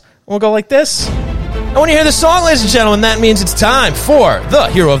this. We'll go like this. And when you hear the song, ladies and gentlemen, that means it's time for the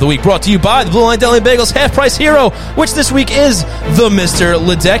Hero of the Week, brought to you by the Blue Line Deli Bagels half-price hero, which this week is the Mr.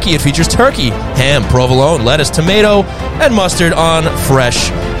 Ledecky. It features turkey, ham, provolone, lettuce, tomato, and mustard on fresh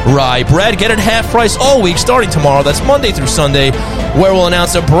rye bread. Get it half price all week, starting tomorrow. That's Monday through Sunday, where we'll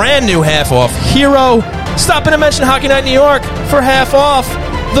announce a brand new half-off hero. Stop in and mention Hockey Night New York for half off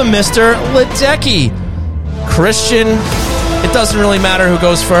the Mr. Ledecky. Christian, it doesn't really matter who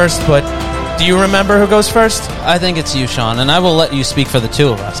goes first, but do you remember who goes first? I think it's you, Sean, and I will let you speak for the two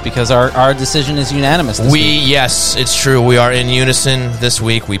of us because our decision is unanimous this week. Yes, it's true. We are in unison this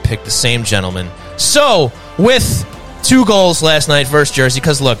week. We picked the same gentleman. So, with 2 goals last night versus Jersey,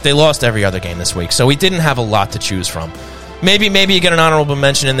 because, look, they lost every other game this week, so we didn't have a lot to choose from. Maybe you get an honorable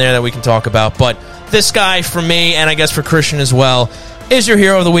mention in there that we can talk about, but this guy, for me, and I guess for Christian as well, is your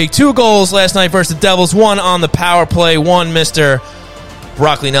hero of the week. 2 goals last night versus the Devils, 1 on the power play, 1 Mr.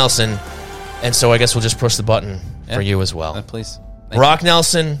 Brock Nelson. And so I guess we'll just push the button for you as well. Please. Brock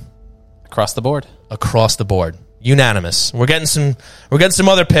Nelson. Across the board. Across the board. Unanimous. We're getting some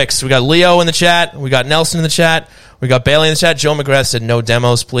other picks. We got Leo in the chat. We got Nelson in the chat. We got Bailey in the chat. Joe McGrath said no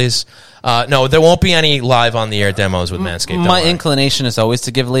demos, please. No, there won't be any live on the air demos with Manscaped. My inclination is always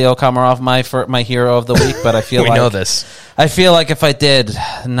to give Leo Komarov my hero of the week, but I feel we know this. I feel like if I did,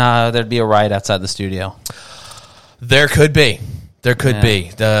 there'd be a riot outside the studio. There could be. There could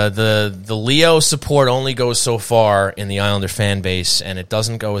be. The Leo support only goes so far in the Islander fan base, and it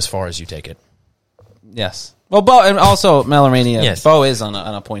doesn't go as far as you take it. Yes. Well, Bo, and also Melarania. Yes. Bo is on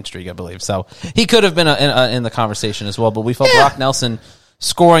a point streak, I believe. So he could have been in the conversation as well. But we felt Brock Nelson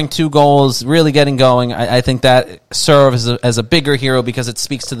scoring 2 goals, really getting going. I think that serves as a bigger hero because it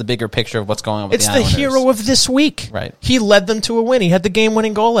speaks to the bigger picture of what's going on with the Islanders. It's the hero of this week. Right. He led them to a win. He had the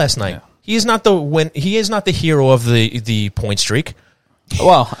game-winning goal last night. Yeah. He is not the hero of the point streak.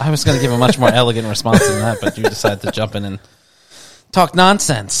 Well, I was going to give a much more elegant response than that, but you decided to jump in and talk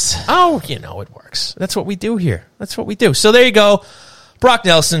nonsense. Oh, it works. That's what we do here. That's what we do. So there you go. Brock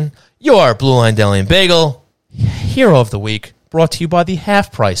Nelson, your Blue Line Deli and Bagel hero of the week, brought to you by the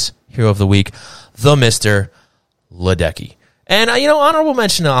half-price hero of the week, the Mr. Ledecky. And, honorable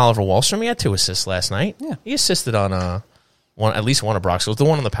mention to Oliver Wahlstrom. He had 2 assists last night. Yeah. He assisted on at least one of Brock's goals, the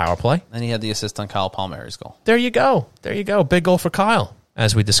one on the power play. And he had the assist on Kyle Palmieri's goal. There you go. Big goal for Kyle,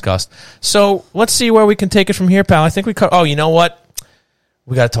 as we discussed. So let's see where we can take it from here, pal. I think you know what?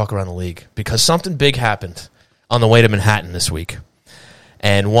 We got to talk around the league because something big happened on the way to Manhattan this week.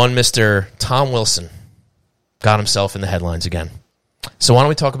 And one Mr. Tom Wilson got himself in the headlines again. So why don't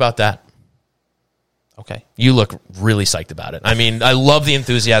we talk about that? Okay. You look really psyched about it. I mean, I love the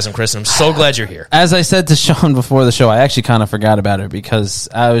enthusiasm, Chris, and I'm so glad you're here. As I said to Sean before the show, I actually kind of forgot about it because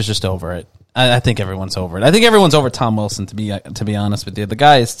I was just over it. I think everyone's over it. I think everyone's over Tom Wilson, to be honest with you. The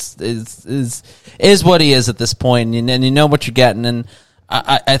guy is what he is at this point, and you know what you're getting. And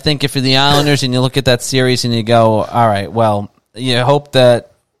I think if you're the Islanders and you look at that series and you go, all right, well, you hope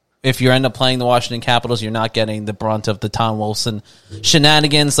that if you end up playing the Washington Capitals, you're not getting the brunt of the Tom Wilson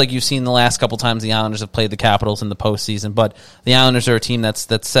shenanigans like you've seen the last couple times the Islanders have played the Capitals in the postseason. But the Islanders are a team that's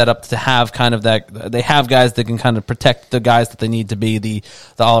set up to have kind of that. They have guys that can kind of protect the guys that they need to be, the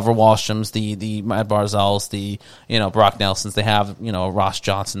Oliver Wahlstroms, the Matt Barzals, the Brock Nelsons. They have Ross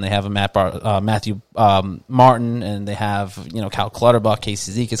Johnson. They have a Matthew Martin, and they have Cal Clutterbuck.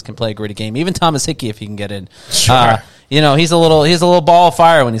 Casey Zekas can play a great game. Even Thomas Hickey, if he can get in. Sure. He's a little ball of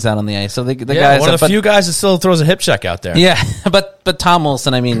fire when he's out on the ice. So the guys, one of the few guys that still throws a hip check out there. Yeah, but Tom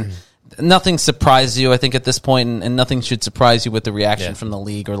Wilson, I mean, nothing surprised you, I think, at this point, and nothing should surprise you with the reaction from the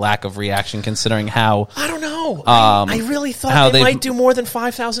league or lack of reaction, considering how. I don't know. I really thought they might do more than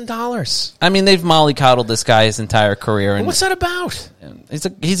 $5,000. I mean, they've mollycoddled this guy his entire career. And what's that about?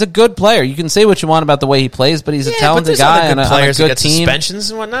 He's a good player. You can say what you want about the way he plays, but he's a talented guy and players on a that good get team. Suspensions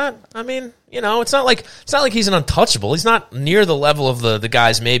and whatnot. I mean, it's not like he's an untouchable. He's not near the level of the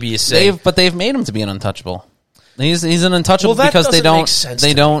guys maybe you say. But they've made him to be an untouchable. He's an untouchable well, because they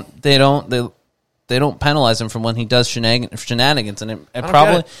don't penalize him from when he does shenanigans, and it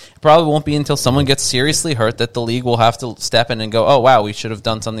probably won't be until someone gets seriously hurt that the league will have to step in and go, oh wow, we should have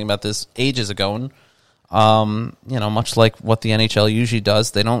done something about this ages ago. And much like what the NHL usually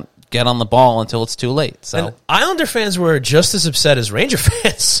does, they don't get on the ball until it's too late. So and Islander fans were just as upset as Ranger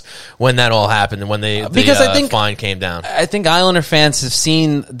fans when that all happened and when I think fine came down. I think Islander fans have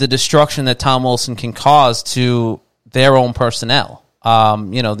seen the destruction that Tom Wilson can cause to their own personnel.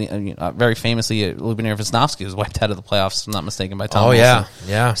 Very famously, Lubomir Wisnowski was wiped out of the playoffs, if I'm not mistaken, by Tom Wilson.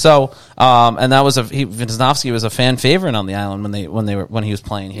 Yeah. So, and that was Wisnowski was a fan favorite on the island when he was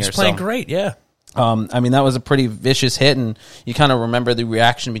playing here. He was playing great, yeah. That was a pretty vicious hit, and you kind of remember the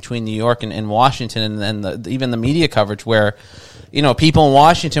reaction between New York and Washington, and even the media coverage where, people in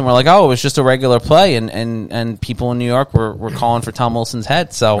Washington were like, "Oh, it was just a regular play," and people in New York were calling for Tom Wilson's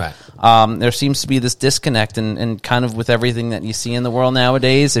head. So right. There seems to be this disconnect, and kind of with everything that you see in the world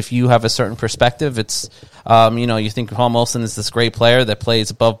nowadays, if you have a certain perspective, it's you think Tom Wilson is this great player that plays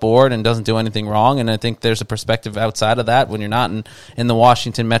above board and doesn't do anything wrong, and I think there's a perspective outside of that when you're not in the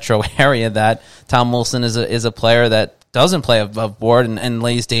Washington metro area that Tom Wilson is a player that doesn't play above board and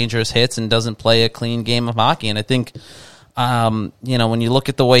lays dangerous hits and doesn't play a clean game of hockey. And I think, when you look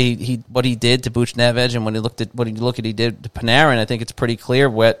at the way what he did to Buchnevich and when you look at he did to Panarin, I think it's pretty clear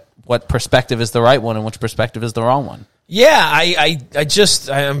what perspective is the right one and which perspective is the wrong one. Yeah, I'm just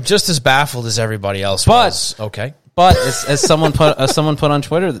as baffled as everybody else was. Okay. But as someone put on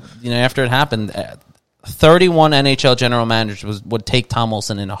Twitter, after it happened, 31 NHL general managers would take Tom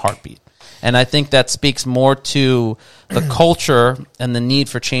Wilson in a heartbeat. And I think that speaks more to the culture and the need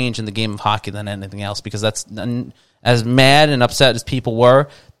for change in the game of hockey than anything else, because that's as mad and upset as people were,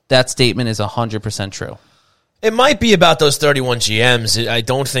 that statement is 100% true. It might be about those 31 GMs. I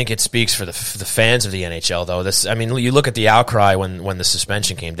don't think it speaks for the fans of the NHL, though. You look at the outcry when the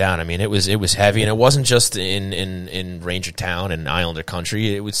suspension came down. I mean, it was heavy, and it wasn't just in Ranger Town and Islander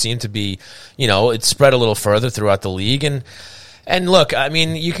country. It would seem to be, it spread a little further throughout the league. And look, I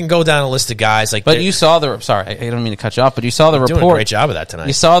mean, you can go down a list of guys like. But you saw sorry, I don't mean to cut you off, but you saw the report. Doing a great job of that tonight.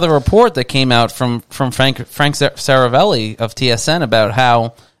 You saw the report that came out from Frank Saravelli of TSN about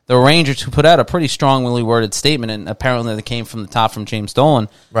how the Rangers, who put out a pretty strongly worded statement, and apparently they came from the top from James Dolan,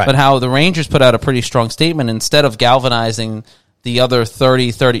 right. But how the Rangers put out a pretty strong statement instead of galvanizing the other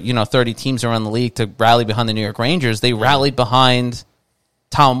 30 teams around the league to rally behind the New York Rangers, they rallied behind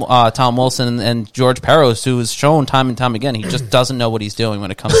Tom Wilson and George Peros, who has shown time and time again he just doesn't know what he's doing when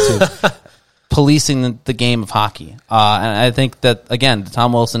it comes to policing the game of hockey. And I think that, again, the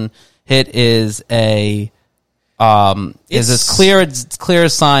Tom Wilson hit is as clear a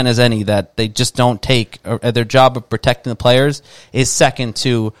sign as any that they just don't take their job of protecting the players is second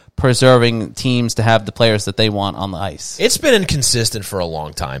to preserving teams to have the players that they want on the ice. It's been inconsistent for a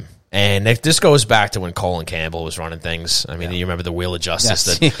long time. And if this goes back to when Colin Campbell was running things. I mean, you remember the Wheel of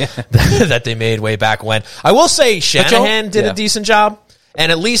Justice that they made way back when. I will say Shanahan did a decent job,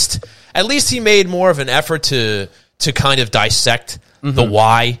 and at least he made more of an effort to kind of dissect the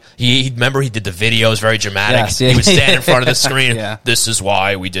why. He did the videos, very dramatic. Yes, yeah. He would stand in front of the screen. Yeah. This is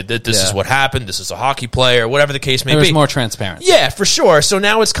why we did that. This is what happened. This is a hockey player, whatever the case may be. There's more transparency. Yeah, for sure. So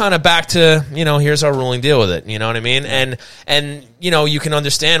now it's kind of back to, here's our ruling, deal with it. You know what I mean? And you can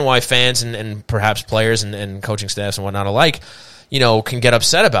understand why fans and perhaps players and coaching staffs and whatnot alike, can get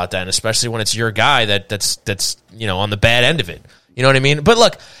upset about that, and especially when it's your guy that's on the bad end of it. You know what I mean? But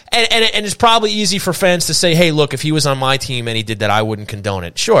look, and it's probably easy for fans to say, hey, look, if he was on my team and he did that, I wouldn't condone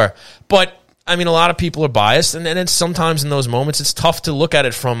it. Sure. But I mean, a lot of people are biased, and it's sometimes in those moments, it's tough to look at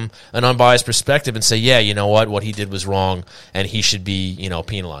it from an unbiased perspective and say, yeah, you know what he did was wrong, and he should be,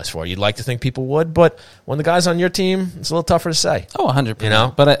 penalized for it. You'd like to think people would, but when the guy's on your team, it's a little tougher to say. Oh, 100%. You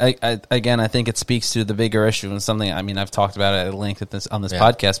know? But I think it speaks to the bigger issue, and something, I mean, I've talked about it at length on this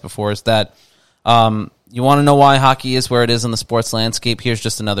podcast before, is that you want to know why hockey is where it is in the sports landscape? Here's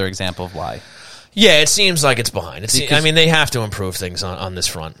just another example of why. Yeah, it seems like it's behind. They have to improve things on this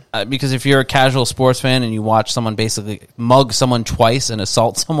front. Because if you're a casual sports fan and you watch someone basically mug someone twice and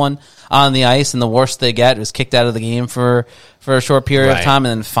assault someone on the ice, and the worst they get is kicked out of the game for a short period of time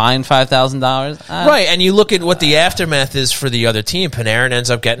and then fined $5,000. Right, and you look at what the aftermath is for the other team. Panarin ends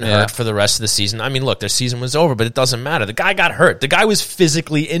up getting hurt for the rest of the season. I mean, look, their season was over, but it doesn't matter. The guy got hurt. The guy was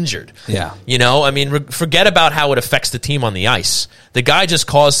physically injured. Yeah. Forget about how it affects the team on the ice. The guy just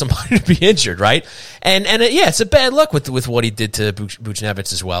caused somebody to be injured, right? And it's a bad look with what he did to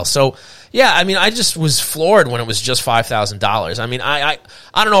Buchnevich as well. So, yeah, I mean, I just was floored when it was just $5,000. I mean, I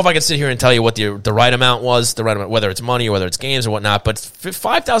don't know if I can sit here and tell you what the right amount was, whether it's money or whether it's games or whatnot, but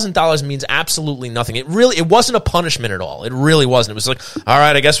 $5,000 means absolutely nothing. It wasn't a punishment at all. It really wasn't. It was like, all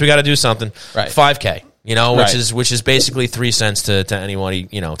right, I guess we got to do something. Right. $5K. Which is basically 3 cents to anybody,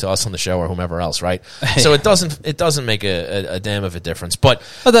 to us on the show or whomever else, right? So it doesn't make a damn of a difference. But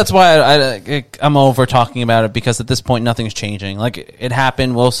that's why I'm over talking about it, because at this point nothing's changing. Like, it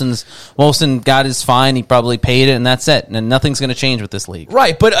happened. Wilson got his fine. He probably paid it, and that's it. And nothing's going to change with this league,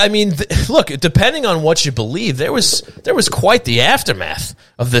 right? But I mean, look, depending on what you believe, there was quite the aftermath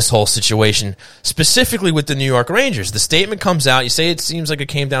of this whole situation, specifically with the New York Rangers. The statement comes out. You say it seems like it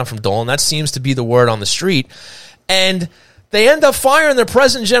came down from Dolan. That seems to be the word on the street, and they end up firing their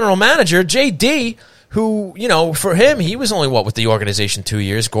present general manager, JD, who, for him, he was only with the organization 2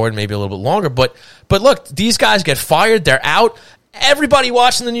 years. Gordon maybe a little bit longer, but look, these guys get fired, they're out. Everybody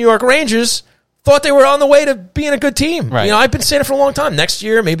watching the New York Rangers thought they were on the way to being a good team. Right. I've been saying it for a long time. Next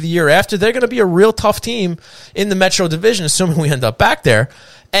year, maybe the year after, they're going to be a real tough team in the Metro Division, assuming we end up back there.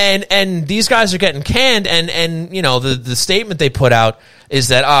 And these guys are getting canned, and the statement they put out is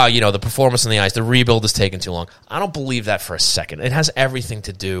that the performance on the ice, the rebuild is taking too long. I don't believe that for a second. It has everything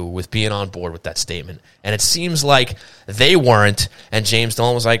to do with being on board with that statement, and it seems like they weren't. And James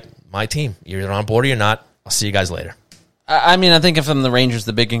Dolan was like, "My team, you're either on board or you're not. I'll see you guys later." I mean, I think if I'm the Rangers,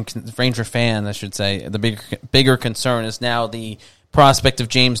 Ranger fan, I should say, the bigger concern is now the prospect of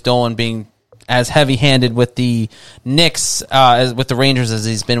James Dolan being as heavy-handed with the Knicks, as with the Rangers, as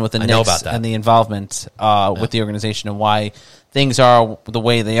he's been with the Knicks, and the involvement with the organization, and why things are the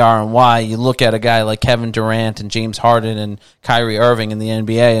way they are, and why you look at a guy like Kevin Durant and James Harden and Kyrie Irving in the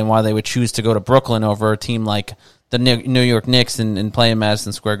NBA, and why they would choose to go to Brooklyn over a team like the New York Knicks and play in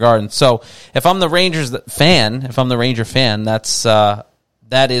Madison Square Garden. So if I'm the Ranger fan,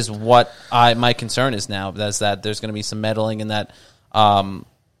 that is what my concern is now. That's that there's going to be some meddling, and that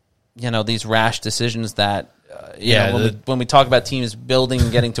these rash decisions that when we talk about teams building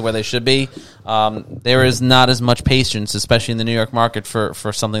and getting to where they should be, there is not as much patience, especially in the New York market,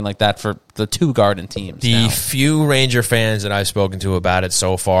 for something like that for the two Garden teams. The few Ranger fans that I've spoken to about it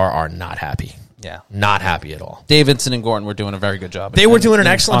so far are not happy. Yeah. Not happy at all. Davidson and Gordon were doing a very good job. They were doing an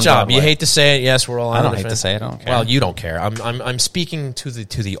excellent job. You hate to say it. Yes, we're all Islander fans. I don't hate to say it. I don't care. Well, you don't care. I'm speaking to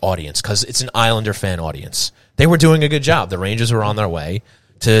the audience, because it's an Islander fan audience. They were doing a good job. The Rangers were on their way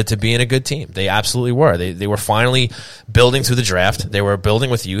to being a good team. They absolutely were. They were finally building through the draft. They were building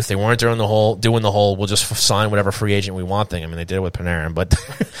with youth. They weren't doing the whole we'll just sign whatever free agent we want thing. I mean, they did it with Panarin, but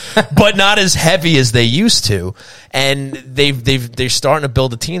but not as heavy as they used to. And they're starting to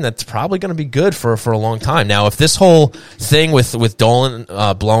build a team that's probably going to be good for a long time. Now, if this whole thing with Dolan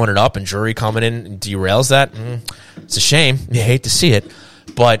blowing it up and Drury coming in and derails that, it's a shame. You hate to see it,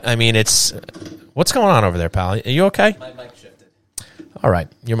 but I mean, it's what's going on over there, pal? Are you okay? My mic shifted. All right,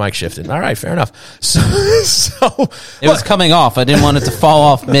 your mic shifted. All right, fair enough. So it was coming off. I didn't want it to fall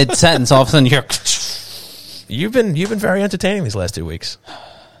off mid sentence. All of a sudden, you've been very entertaining these last 2 weeks.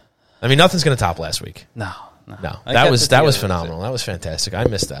 I mean, nothing's going to top last week. No. That was phenomenal. That was fantastic. I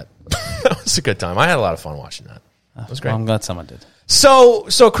missed that. That was a good time. I had a lot of fun watching that. It was great. Well, I'm glad someone did.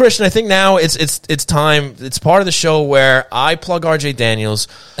 So Christian, I think now it's time. It's part of the show where I plug RJ Daniels.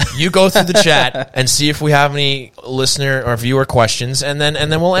 You go through the chat and see if we have any listener or viewer questions, and then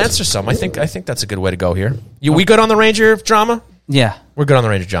we'll answer some. I think that's a good way to go here. We good on the Ranger drama? Yeah. We're good on the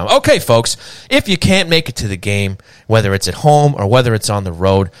Ranger drama. Okay, folks, if you can't make it to the game, whether it's at home or whether it's on the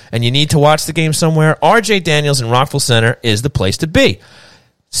road, and you need to watch the game somewhere, RJ Daniels in Rockville Center is the place to be.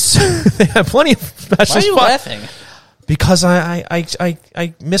 So they have plenty of special spots. Why are you laughing? Because I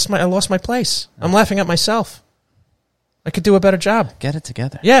lost my place. I'm laughing at myself. I could do a better job. Get it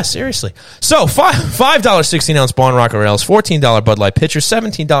together. Yeah, seriously. So, $5 16-ounce Barn Rocker Ales, $14 Bud Light pitchers,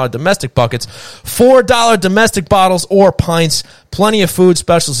 $17 domestic buckets, $4 domestic bottles or pints. Plenty of food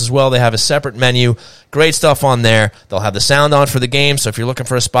specials as well. They have a separate menu. Great stuff on there. They'll have the sound on for the game, so if you're looking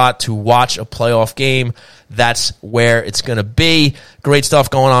for a spot to watch a playoff game, that's where it's going to be. Great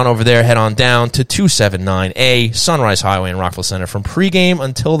stuff going on over there. Head on down to 279A Sunrise Highway in Rockville Center from pregame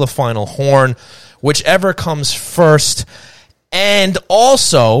until the final horn, whichever comes first. And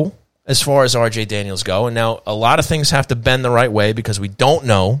also, as far as RJ Daniels go, and now a lot of things have to bend the right way because we don't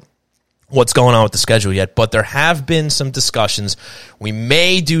know what's going on with the schedule yet, but there have been some discussions. We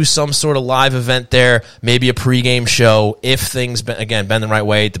may do some sort of live event there, maybe a pregame show if things, again, bend the right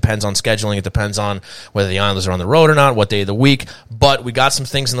way. It depends on scheduling. It depends on whether the Islanders are on the road or not, what day of the week. But we got some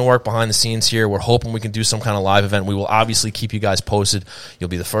things in the work behind the scenes here. We're hoping we can do some kind of live event. We will obviously keep you guys posted. You'll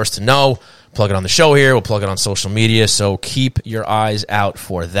be the first to know. Plug it on the show here. We'll plug it on social media. So keep your eyes out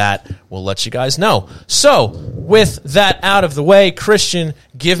for that. We'll let you guys know. So with that out of the way, Christian,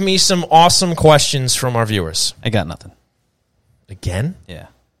 give me some awesome questions from our viewers. I got nothing. Again? Yeah.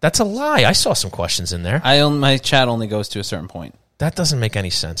 That's a lie. I saw some questions in there. My chat only goes to a certain point. That doesn't make any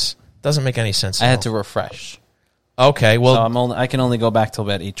sense. Doesn't make any sense. I had to refresh. Okay, well, So I can only go back till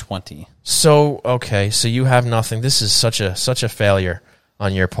about 8:20. So you have nothing. This is such a failure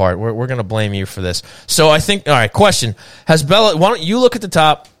on your part. We're going to blame you for this. So I think, all right, question. Has Bellows, why don't you look at the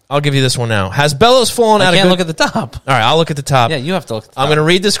top? I'll give you this one now. Has Bellows fallen out of I good... can't look at the top. All right, I'll look at the top. Yeah, you have to look at the top. I'm going to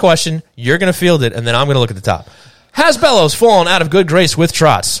read this question. You're going to field it, and then I'm going to look at the top. Has Bellows fallen out of good grace with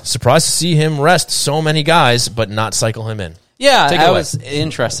Trotz? Surprised to see him rest so many guys, but not cycle him in. Yeah, Take it that away. was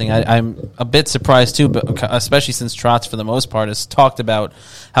interesting. I'm a bit surprised, too, but especially since Trotz, for the most part, has talked about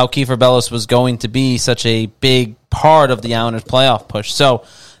how Kiefer Bellows was going to be such a big part of the Islanders' playoff push. So,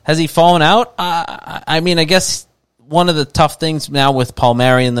 has he fallen out? I mean, I guess one of the tough things now with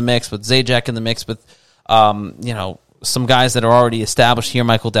Palmieri in the mix, with Zajac in the mix, with some guys that are already established here,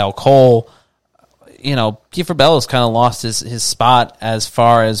 Michael Dal Cole, Kiefer Bellows kind of lost his spot as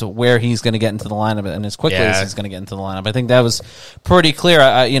far as where he's going to get into the lineup and as quickly as he's going to get into the lineup. I think that was pretty clear.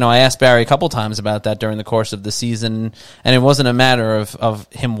 I asked Barry a couple times about that during the course of the season, and it wasn't a matter of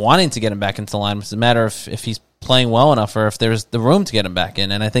him wanting to get him back into the lineup. It's a matter of if he's playing well enough or if there's the room to get him back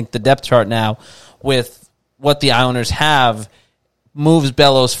in. And I think the depth chart now with what the Islanders have moves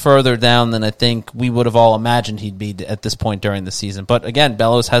Bellows further down than I think we would have all imagined he'd be at this point during the season. But again,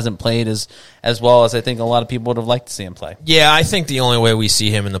 Bellows hasn't played as well as I think a lot of people would have liked to see him play. Yeah, I think the only way we see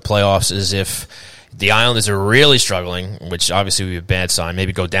him in the playoffs is if the Islanders are really struggling, which obviously would be a bad sign.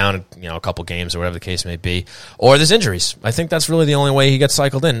 Maybe go down, a couple games or whatever the case may be, or there's injuries. I think that's really the only way he gets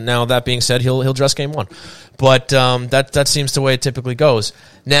cycled in. Now, that being said, he'll dress game one, but that seems the way it typically goes.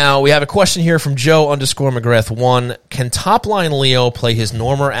 Now we have a question here from Joe_McGrath1. Can top line Leo play his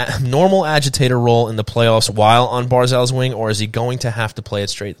normal agitator role in the playoffs while on Barzal's wing, or is he going to have to play it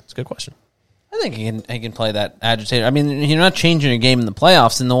straight? It's a good question. I think he can play that agitator. I mean, you're not changing your game in the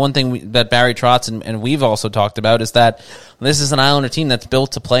playoffs, and the one thing that Barry Trotz and we've also talked about is that this is an Islander team that's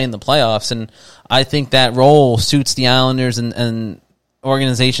built to play in the playoffs, and I think that role suits the Islanders and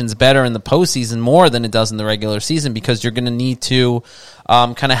organizations better in the postseason more than it does in the regular season because you're going to need to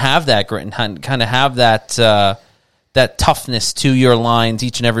kind of have that grit and kind of have that toughness to your lines,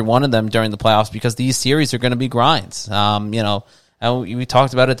 each and every one of them during the playoffs because these series are going to be grinds. And we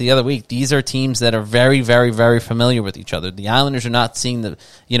talked about it the other week. These are teams that are very, very, very familiar with each other. The Islanders are not seeing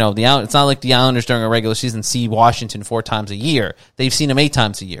it's not like the Islanders during a regular season see Washington 4 times a year. They've seen them 8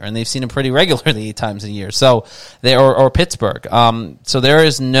 times a year, and they've seen them pretty regularly 8 times a year. So or Pittsburgh. So there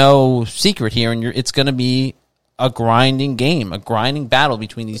is no secret here, and it's going to be a grinding game, a grinding battle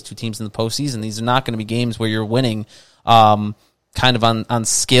between these two teams in the postseason. These are not going to be games where you're winning, kind of on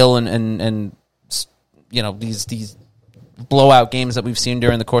skill and these blowout games that we've seen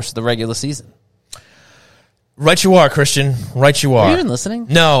during the course of the regular season. Right you are, Christian. Right you are. Are you even listening?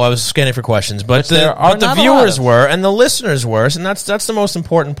 No, I was scanning for questions, but the viewers were and the listeners were, and that's the most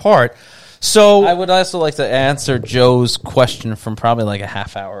important part. So I would also like to answer Joe's question from probably like a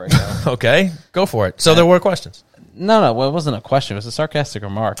half hour ago. Okay, go for it. So there were questions. No, well, it wasn't a question. It was a sarcastic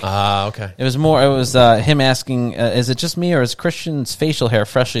remark. Okay. It was him asking, is it just me or is Christian's facial hair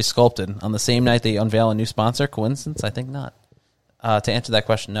freshly sculpted on the same night they unveil a new sponsor? Coincidence? I think not. To answer that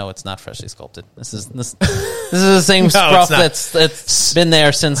question, no, it's not freshly sculpted. This is the same scruff that's been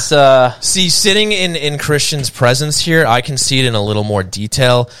there since. See, sitting in Christian's presence here, I can see it in a little more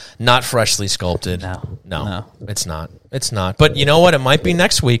detail. Not freshly sculpted. No, it's not. It's not. But you know what? It might be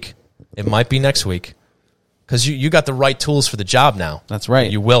next week. Because you got the right tools for the job now. That's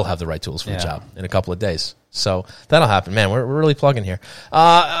right. You will have the right tools for the job in a couple of days. So that'll happen. Man, we're really plugging here.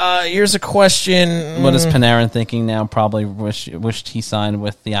 Here's a question. What is Panarin thinking now? Probably wished he signed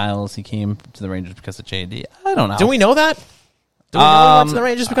with the Isles. He came to the Rangers because of JD. I don't know. Do we know that? Do we know he went to the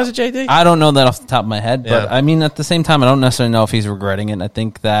Rangers because of JD? I don't know that off the top of my head, but Yeah. I mean, at the same time, I don't necessarily know if he's regretting it. I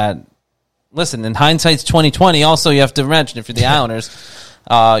think that, listen, in hindsight's 2020. Also, you have to mention if you're the Islanders,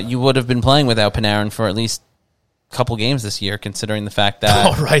 you would have been playing without Panarin for at least couple games this year, considering the fact that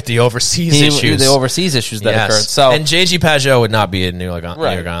Oh, right, the overseas issues. The overseas issues that Yes. occurred. So, and JG Pageau would not be in New York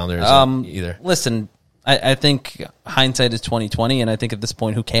Islanders either. Listen, I think hindsight is 2020, and I think at this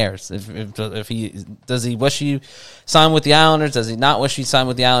point, who cares? If he does he wish he signed with the Islanders? Does he not wish he signed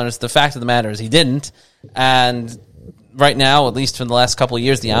with the Islanders? The fact of the matter is he didn't, and right now, at least for the last couple of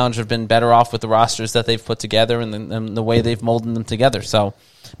years, the Islanders have been better off with the rosters that they've put together and the way they've molded them together. So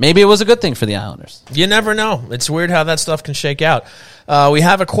maybe it was a good thing for the Islanders. You never know. It's weird how that stuff can shake out. We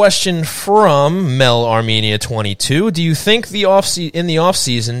have a question from Mel Armenia 22. Do you think in the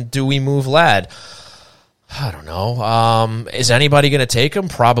offseason, do we move Ladd? I don't know. Is anybody going to take him?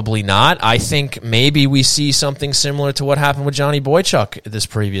 Probably not. I think maybe we see something similar to what happened with Johnny Boychuk this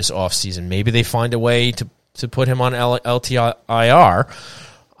previous offseason. Maybe they find a way to put him on LTIR.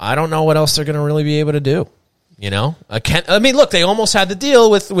 I don't know what else they're going to really be able to do. You know, look, they almost had the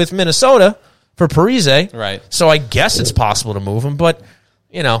deal with Minnesota for Parise, Right. So I guess it's possible to move him, but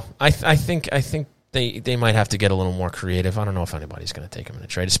you know, I think they might have to get a little more creative. I don't know if anybody's going to take him in a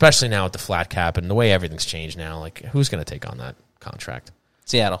trade, especially now with the flat cap and the way everything's changed now. Like, who's going to take on that contract?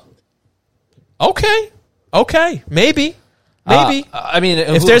 Seattle. Okay, maybe. I mean,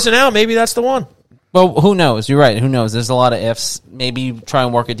 If there's an out, maybe that's the one. well, who knows? You're right. Who knows? There's a lot of ifs. Maybe try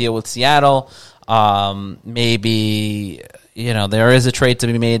and work a deal with Seattle. Maybe, you know, there is a trade to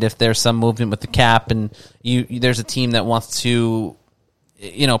be made if there's some movement with the cap and there's a team that wants to,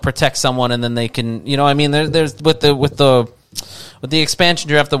 you know, protect someone and then they can, you know, I mean, there's with the expansion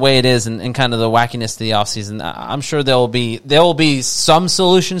draft the way it is and kind of the wackiness of the offseason, I'm sure there will be some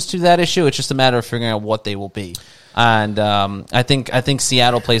solutions to that issue. It's just a matter of figuring out what they will be. And I think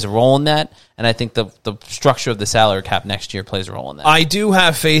Seattle plays a role in that, and I think the structure of the salary cap next year plays a role in that. I do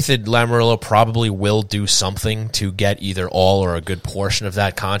have faith that Lamoriello probably will do something to get either all or a good portion of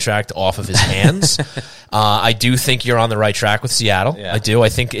that contract off of his hands. I do think you're on the right track with Seattle. Yeah. I do. I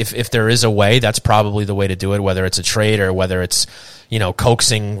think if there is a way, that's probably the way to do it, whether it's a trade or whether it's, you know,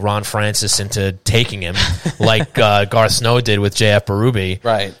 coaxing Ron Francis into taking him like Garth Snow did with JF Berube,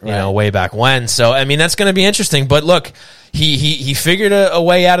 Right. You know, way back when. So, I mean, that's going to be interesting. But look, he figured a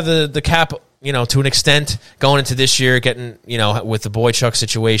way out of the cap, you know, to an extent going into this year, getting, you know, with the Boychuk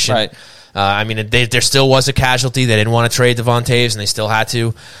situation. Right. I mean, there still was a casualty. They didn't want to trade Devon Toews, and they still had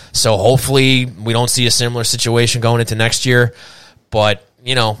to. So hopefully we don't see a similar situation going into next year. But,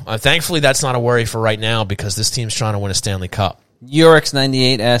 you know, thankfully that's not a worry for right now because this team's trying to win a Stanley Cup.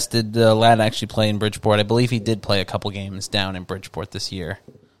 Urix98 asked, did Ladd actually play in Bridgeport? I believe he did play a couple games down in Bridgeport this year.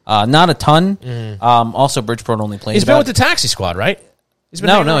 Not a ton. Also, Bridgeport only played. He's been with the taxi squad, right? He's been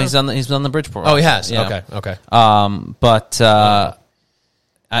hanging around? He's on the Bridgeport. Oh, he has. Yeah. Okay. But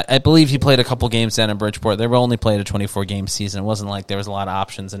I believe he played a couple games down in Bridgeport. They were only played a 24-game season. It wasn't like there was a lot of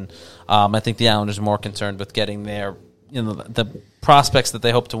options, and I think the Islanders are more concerned with getting their, you know, the prospects that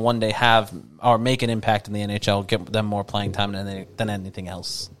they hope to one day have or make an impact in the NHL, get them more playing time than anything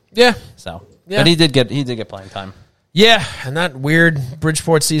else. Yeah. So, Yeah. but he did get playing time. Yeah, and that weird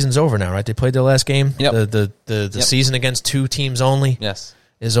Bridgeport season's over now, right? They played their last game. Yep. The season against two teams only Yes.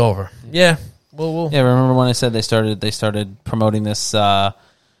 is over. Yeah. We'll Yeah, remember when I said they started promoting this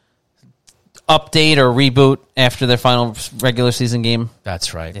update or reboot after their final regular season game?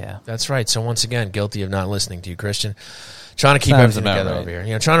 That's right. Yeah. That's right. So once again, guilty of not listening to you, Christian. Trying to keep Sounds everything about together right. over here.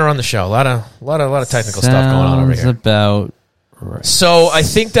 You know, trying to run the show. A lot of technical stuff going on over Sounds here. about right. So I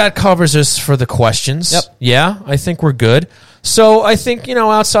think that covers us for the questions. Yep. Yeah, I think we're good. So I think, you know,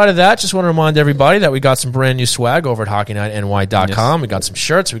 outside of that, just want to remind everybody that we got some brand new swag over at HockeyNightNY.com. Yes. We got some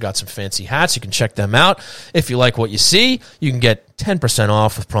shirts. We got some fancy hats. You can check them out. If you like what you see, you can get 10%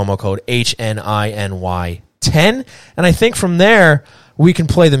 off with promo code HNINY10. And I think from there, we can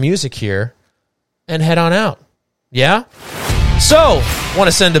play the music here and head on out. Yeah? So, want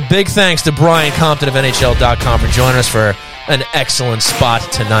to send a big thanks to Brian Compton of NHL.com for joining us for an excellent spot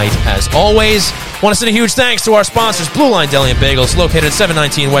tonight, as always. Want to send a huge thanks to our sponsors, Blue Line Deli and Bagels, located at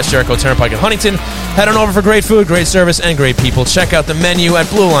 719 West Jericho Turnpike in Huntington. Head on over for great food, great service, and great people. Check out the menu at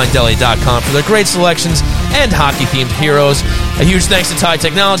BlueLineDeli.com for their great selections and hockey-themed heroes. A huge thanks to Ty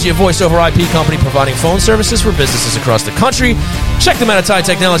Technology, a voice-over IP company providing phone services for businesses across the country. Check them out at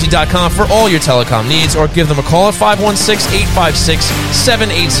TyTechnology.com for all your telecom needs, or give them a call at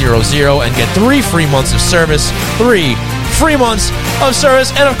 516-856-7800 and get 3 free months of service. 3 free months of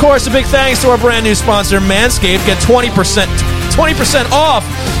service. And, of course, a big thanks to our brand new sponsor, Manscaped. Get 20% off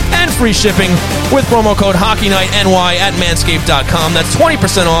and free shipping with promo code HockeyNightNY at Manscaped.com. That's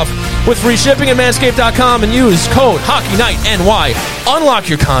 20% off with free shipping at Manscaped.com, and use code HockeyNightNY. Unlock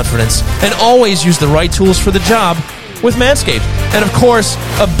your confidence and always use the right tools for the job with Manscaped. And, of course,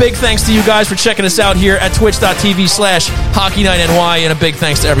 a big thanks to you guys for checking us out here at twitch.tv/HockeyNightNY, and a big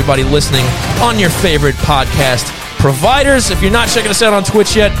thanks to everybody listening on your favorite podcast providers. If you're not checking us out on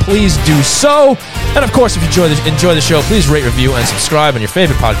Twitch yet, please do so. And, of course, if you enjoy the show, please rate, review, and subscribe on your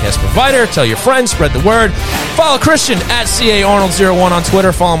favorite podcast provider. Tell your friends, spread the word. Follow Christian at CAArnold01 on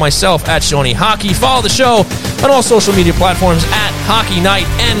Twitter. Follow myself at Shawnee Hockey. Follow the show on all social media platforms at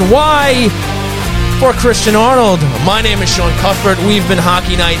HockeyNightNY. For Christian Arnold, my name is Sean Cuthbert. We've been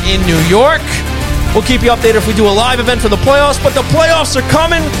Hockey Night in New York. We'll keep you updated if we do a live event for the playoffs, but the playoffs are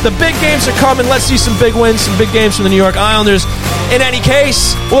coming. The big games are coming. Let's see some big wins, some big games from the New York Islanders. In any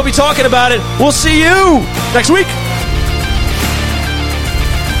case, we'll be talking about it. We'll see you next week.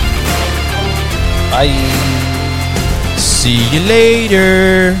 Bye. See you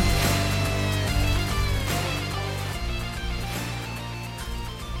later.